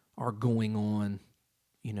are going on,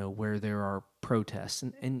 where there are protests,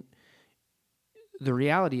 and the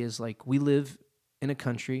reality is, like, we live in a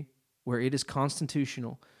country where it is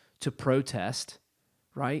constitutional to protest,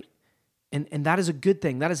 right? And that is a good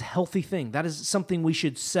thing. That is a healthy thing. That is something we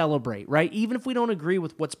should celebrate, right? Even if we don't agree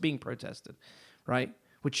with what's being protested, right?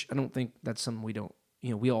 Which I don't think that's something we don't,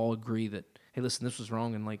 we all agree that, hey, listen, this was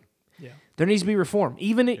wrong, and there needs to be reform.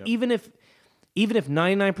 Even if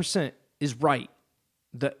 99% is right,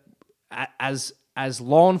 that as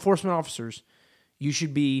law enforcement officers, you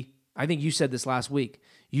should be, I think you said this last week,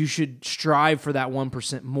 you should strive for that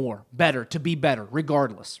 1% more, to be better,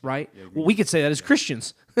 regardless, right? Yeah, well, we could say that as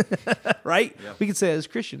Christians, right? Yeah. We could say that as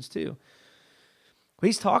Christians too. But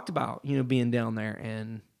he's talked about, being down there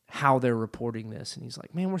and how they're reporting this, and he's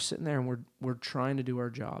like, man, we're sitting there and we're trying to do our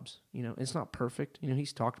jobs. It's not perfect.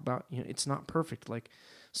 He's talked about, it's not perfect. Like,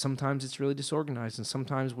 sometimes it's really disorganized, and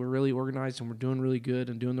sometimes we're really organized and we're doing really good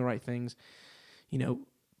and doing the right things,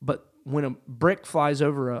 but when a brick flies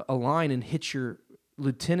over a line and hits your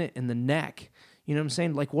lieutenant in the neck, you know what I'm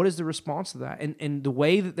saying? Like, what is the response to that? And the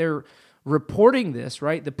way that they're reporting this,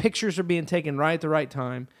 right? The pictures are being taken right at the right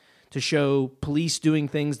time to show police doing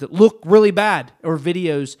things that look really bad, or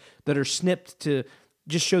videos that are snipped to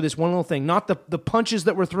just show this one little thing. Not the punches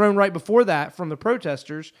that were thrown right before that from the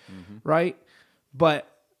protesters, right? But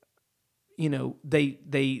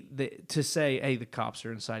they to say, hey, the cops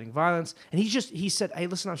are inciting violence, and he said, hey,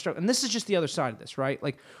 listen, I'm struggling. And this is just the other side of this, right?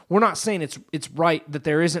 Like, we're not saying it's right that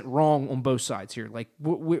there isn't wrong on both sides here. Like,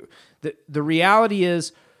 the reality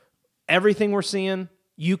is, everything we're seeing,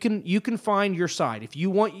 you can find your side. If you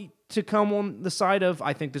want to come on the side of,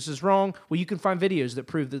 I think this is wrong, well, you can find videos that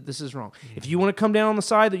prove that this is wrong. Mm-hmm. If you want to come down on the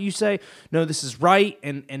side that you say, no, this is right,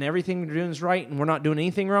 and everything we're doing is right, and we're not doing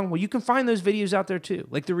anything wrong, well, you can find those videos out there too.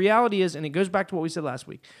 Like, the reality is, and it goes back to what we said last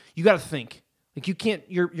week, you got to think. Like, you can't,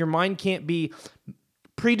 your mind can't be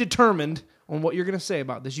predetermined on what you're going to say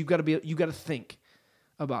about this. You got to think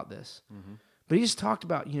about this. Mm-hmm. But he just talked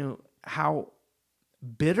about, how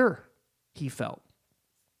bitter he felt.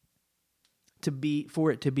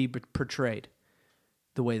 for it to be portrayed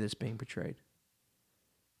the way that's being portrayed.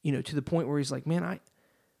 To the point where he's like, man,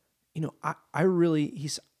 I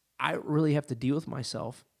really have to deal with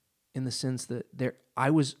myself in the sense that I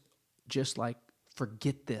was just like,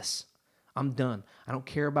 forget this. I'm done. I don't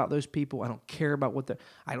care about those people. I don't care about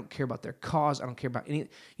I don't care about their cause. I don't care about any,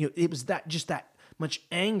 it was that much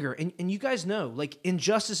anger. And you guys know, like,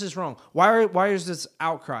 injustice is wrong. Why is this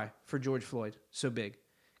outcry for George Floyd so big?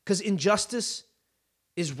 Because injustice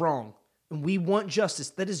is wrong. And we want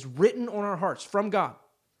justice that is written on our hearts from God.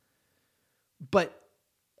 But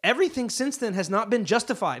everything since then has not been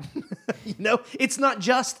justified. It's not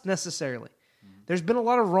just necessarily. There's been a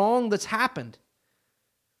lot of wrong that's happened.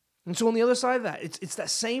 And so on the other side of that, it's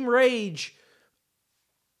that same rage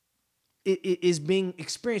it is being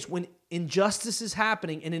experienced when injustice is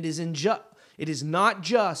happening, and it is not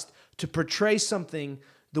just to portray something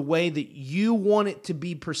the way that you want it to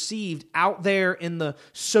be perceived out there in the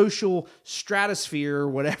social stratosphere or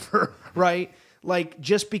whatever, right? Like,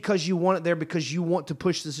 just because you want it there because you want to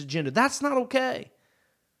push this agenda. That's not okay.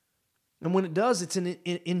 And when it does, it's an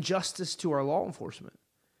injustice to our law enforcement,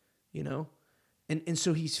 And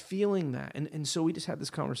so he's feeling that. And so we just had this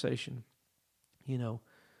conversation,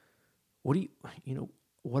 what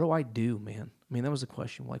do I do, man? I mean, that was the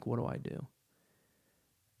question. Like, what do I do?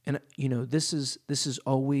 And, this is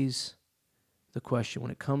always the question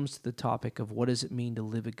when it comes to the topic of what does it mean to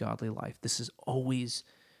live a godly life. This is always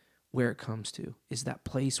where it comes to, is that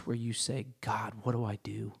place where you say, God, what do I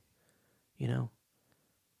do?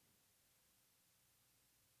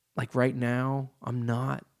 Like right now, I'm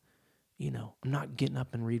not getting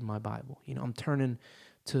up and reading my Bible. I'm turning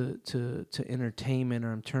to entertainment,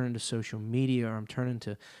 or I'm turning to social media, or I'm turning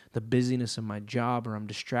to the busyness of my job, or I'm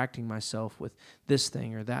distracting myself with this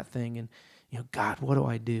thing or that thing. And, God, what do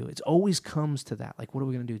I do? It always comes to that. Like, what are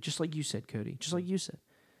we going to do? Just like you said, Cody, just like you said,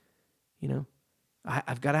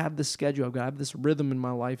 I've got to have this schedule. I've got to have this rhythm in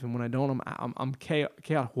my life. And when I don't, I'm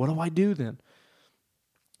chaotic. What do I do then?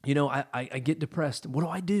 I get depressed. What do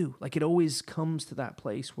I do? Like, it always comes to that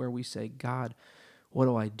place where we say, God, what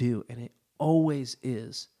do I do? And it always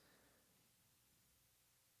is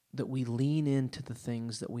that we lean into the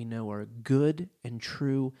things that we know are good and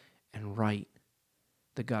true and right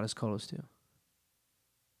that God has called us to.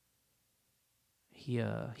 He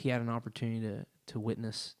had an opportunity to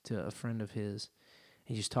witness to a friend of his.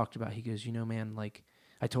 He just talked about, he goes, man, like,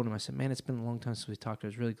 I told him, I said, man, it's been a long time since we talked. I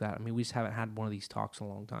was really glad. I mean, we just haven't had one of these talks in a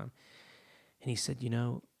long time. And he said,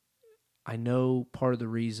 I know part of the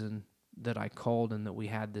reason that I called and that we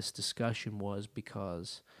had this discussion was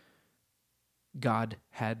because God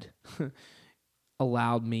had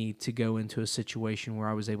allowed me to go into a situation where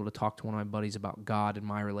I was able to talk to one of my buddies about God and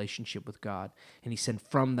my relationship with God. And he said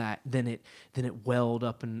from that, then it welled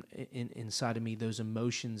up inside of me, those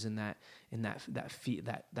emotions and that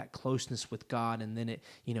closeness with God. And then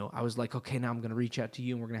I was like, okay, now I'm going to reach out to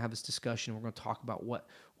you and we're going to have this discussion. And we're going to talk about what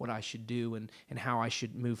I should do and how I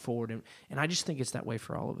should move forward. And I just think it's that way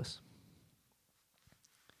for all of us.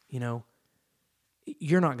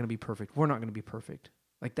 You're not going to be perfect. We're not going to be perfect.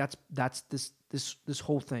 Like that's this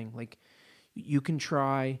whole thing. Like, you can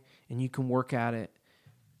try and you can work at it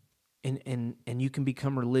and you can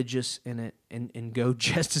become religious in it and go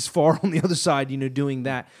just as far on the other side, doing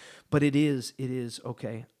that. But it is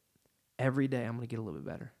okay. Every day I'm going to get a little bit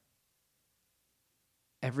better.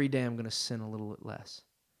 Every day I'm going to sin a little bit less.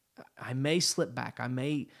 I may slip back. I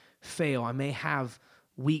may fail. I may have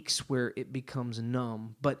weeks where it becomes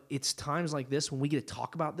numb, but it's times like this when we get to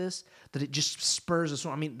talk about this that it just spurs us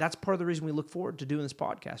on. I mean, that's part of the reason we look forward to doing this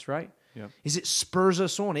podcast, right? Yeah. Is it spurs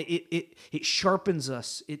us on. It sharpens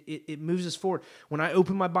us. It moves us forward. When I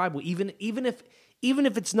open my Bible, even if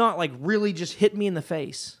it's not like really just hit me in the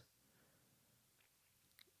face,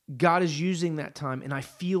 God is using that time and I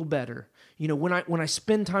feel better. When I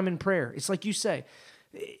spend time in prayer, it's like you say,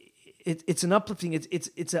 it's an uplifting.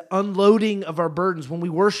 It's an unloading of our burdens when we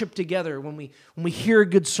worship together. When we hear a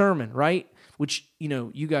good sermon, right? Which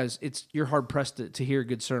you guys, you're hard pressed to hear a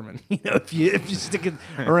good sermon. If you stick it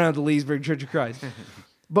around the Leesburg Church of Christ.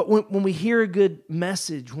 But when we hear a good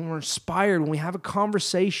message, when we're inspired, when we have a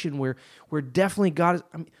conversation where definitely God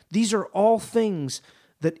is. These are all things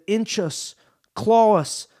that inch us, claw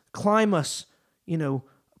us, climb us,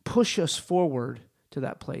 push us forward to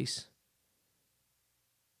that place.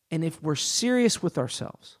 And if we're serious with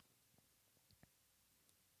ourselves,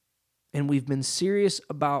 and we've been serious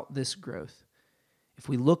about this growth, if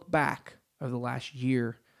we look back over the last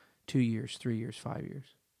year, 2 years, 3 years, 5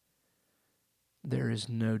 years, there is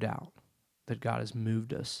no doubt that God has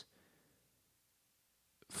moved us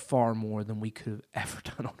far more than we could have ever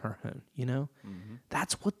done on our own, you know? Mm-hmm.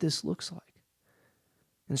 That's what this looks like.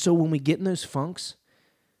 And so when we get in those funks,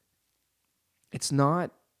 it's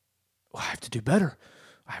not, I have to do better.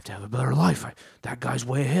 I have to have a better life. That guy's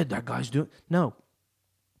way ahead. That guy's doing... No.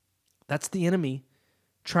 That's the enemy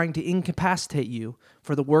trying to incapacitate you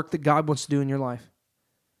for the work that God wants to do in your life.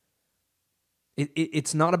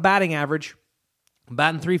 It's not a batting average. I'm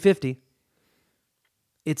batting 350.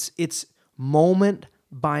 It's moment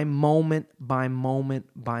by moment by moment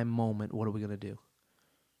by moment. What are we going to do?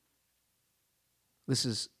 This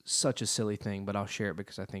is such a silly thing, but I'll share it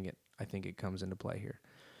because I think it comes into play here.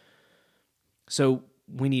 So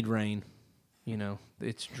we need rain. You know,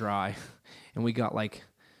 it's dry, and we got like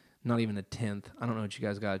not even a tenth. I don't know what you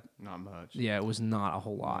guys got. Not much. Yeah, it was not a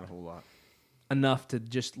whole lot. Not a whole lot. Enough to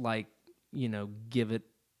just like, you know, give it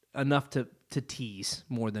enough to tease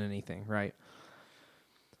more than anything, right?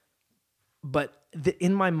 But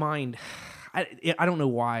in my mind, I don't know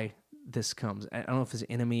why this comes. I don't know if it's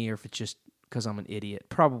an enemy or if it's just because I'm an idiot.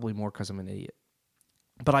 Probably more because I'm an idiot.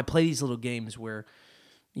 But I play these little games where,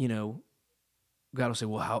 you know, God will say,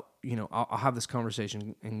 well, how, you know, I'll have this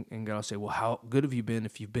conversation and God will say, well, how good have you been?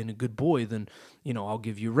 If you've been a good boy, then, you know, I'll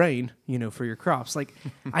give you rain, you know, for your crops. Like,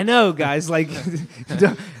 I know, guys, like,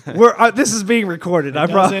 this is being recorded.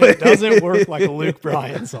 It doesn't work like a Luke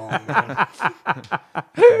Bryan song. Man.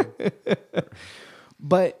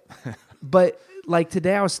 But like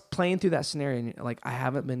today I was playing through that scenario and like, I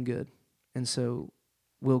haven't been good. And so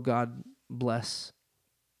will God bless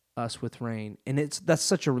us with rain? And that's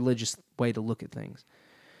such a religious way to look at things.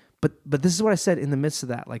 But this is what I said in the midst of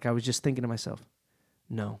that. Like I was just thinking to myself,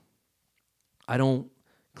 no, I don't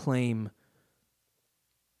claim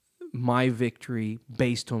my victory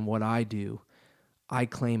based on what I do. I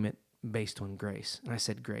claim it based on grace. And I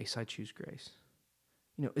said, grace, I choose grace.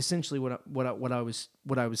 You know, essentially what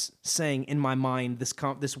I was saying in my mind,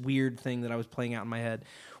 this weird thing that I was playing out in my head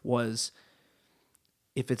was,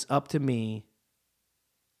 if it's up to me,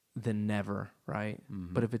 then never, right?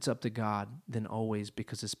 Mm-hmm. But if it's up to God, then always,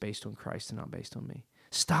 because it's based on Christ and not based on me.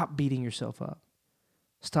 Stop beating yourself up.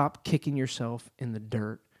 Stop kicking yourself in the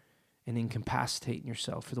dirt and incapacitating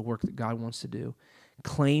yourself for the work that God wants to do.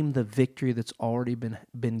 Claim the victory that's already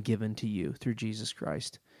been given to you through Jesus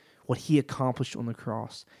Christ. What he accomplished on the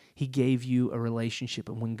cross. He gave you a relationship.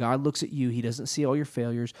 And when God looks at you, he doesn't see all your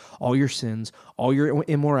failures, all your sins, all your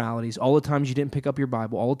immoralities, all the times you didn't pick up your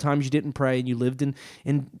Bible, all the times you didn't pray and you lived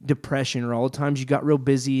in depression, or all the times you got real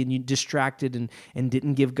busy and you distracted and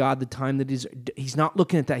didn't give God the time that he's not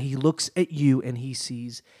looking at that. He looks at you and he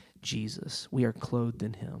sees Jesus. We are clothed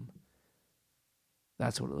in him.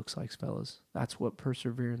 That's what it looks like, fellas. That's what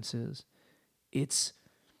perseverance is. It's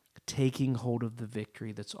taking hold of the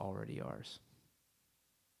victory that's already ours.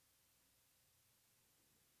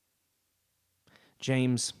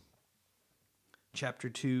 James chapter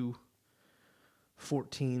 2,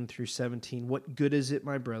 14 through 17. What good is it,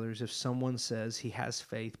 my brothers, if someone says he has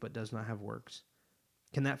faith but does not have works?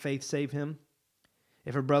 Can that faith save him?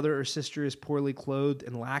 If a brother or sister is poorly clothed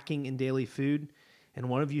and lacking in daily food, and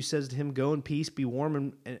one of you says to him, go in peace, be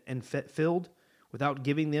warm and filled, without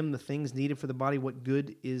giving them the things needed for the body, what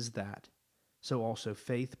good is that? So also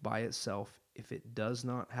faith by itself, if it does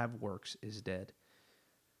not have works, is dead.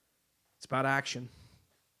 It's about action.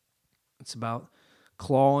 It's about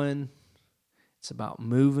clawing. It's about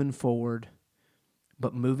moving forward,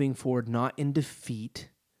 but moving forward not in defeat,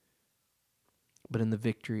 but in the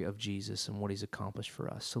victory of Jesus and what he's accomplished for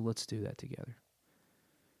us. So let's do that together.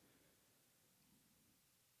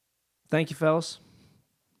 Thank you, fellas.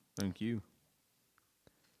 Thank you.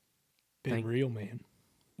 Been real, man.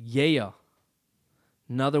 Yeah.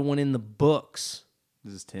 Another one in the books.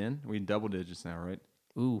 This is 10? We in double digits now, right?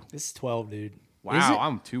 Ooh. This is 12, dude. Wow,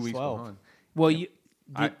 I'm 2 weeks 12. behind. Well,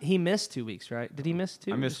 he missed 2 weeks, right? Did he miss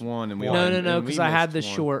 2? I missed one, and we No, because I had the missed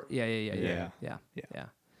one. short. Yeah.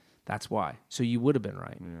 That's why. So you would have been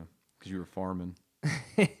right. Yeah, because you were farming.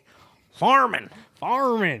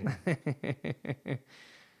 Farming.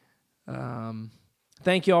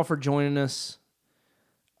 Thank you all for joining us.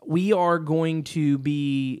 We are going to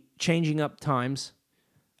be changing up times.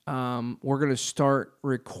 We're going to start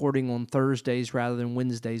recording on Thursdays rather than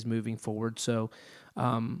Wednesdays moving forward. So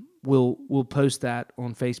we'll post that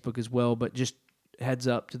on Facebook as well. But just heads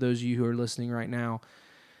up to those of you who are listening right now,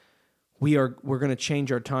 we're going to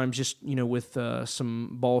change our times. Just with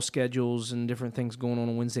some ball schedules and different things going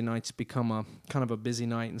on Wednesday nights, it's become a kind of a busy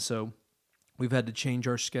night, and so we've had to change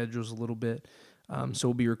our schedules a little bit. So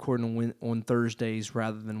we'll be recording on Thursdays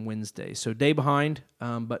rather than Wednesdays. So day behind,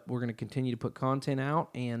 but we're going to continue to put content out,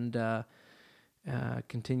 and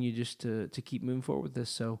continue just to keep moving forward with this.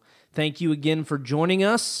 So thank you again for joining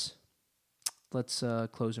us. Let's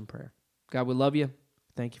close in prayer. God, we love you.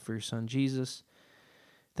 Thank you for your son, Jesus.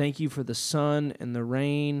 Thank you for the sun and the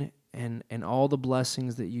rain and all the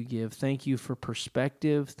blessings that you give. Thank you for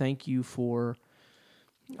perspective. Thank you for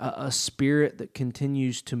a spirit that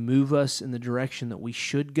continues to move us in the direction that we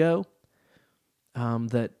should go,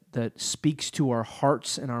 that speaks to our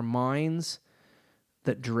hearts and our minds,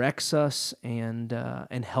 that directs us and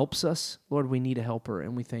helps us. Lord, we need a helper,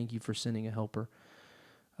 and we thank you for sending a helper.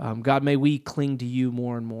 God, may we cling to you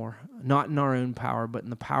more and more, not in our own power, but in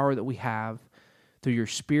the power that we have through your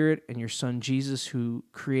Spirit and your Son, Jesus, who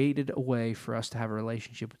created a way for us to have a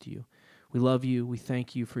relationship with you. We love you. We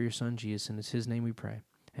thank you for your Son, Jesus, and it's his name we pray.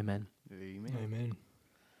 Amen. Amen. Amen.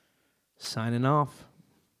 Signing off.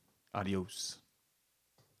 Adios.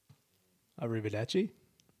 Arrivederci.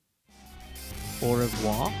 Au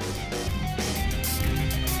revoir.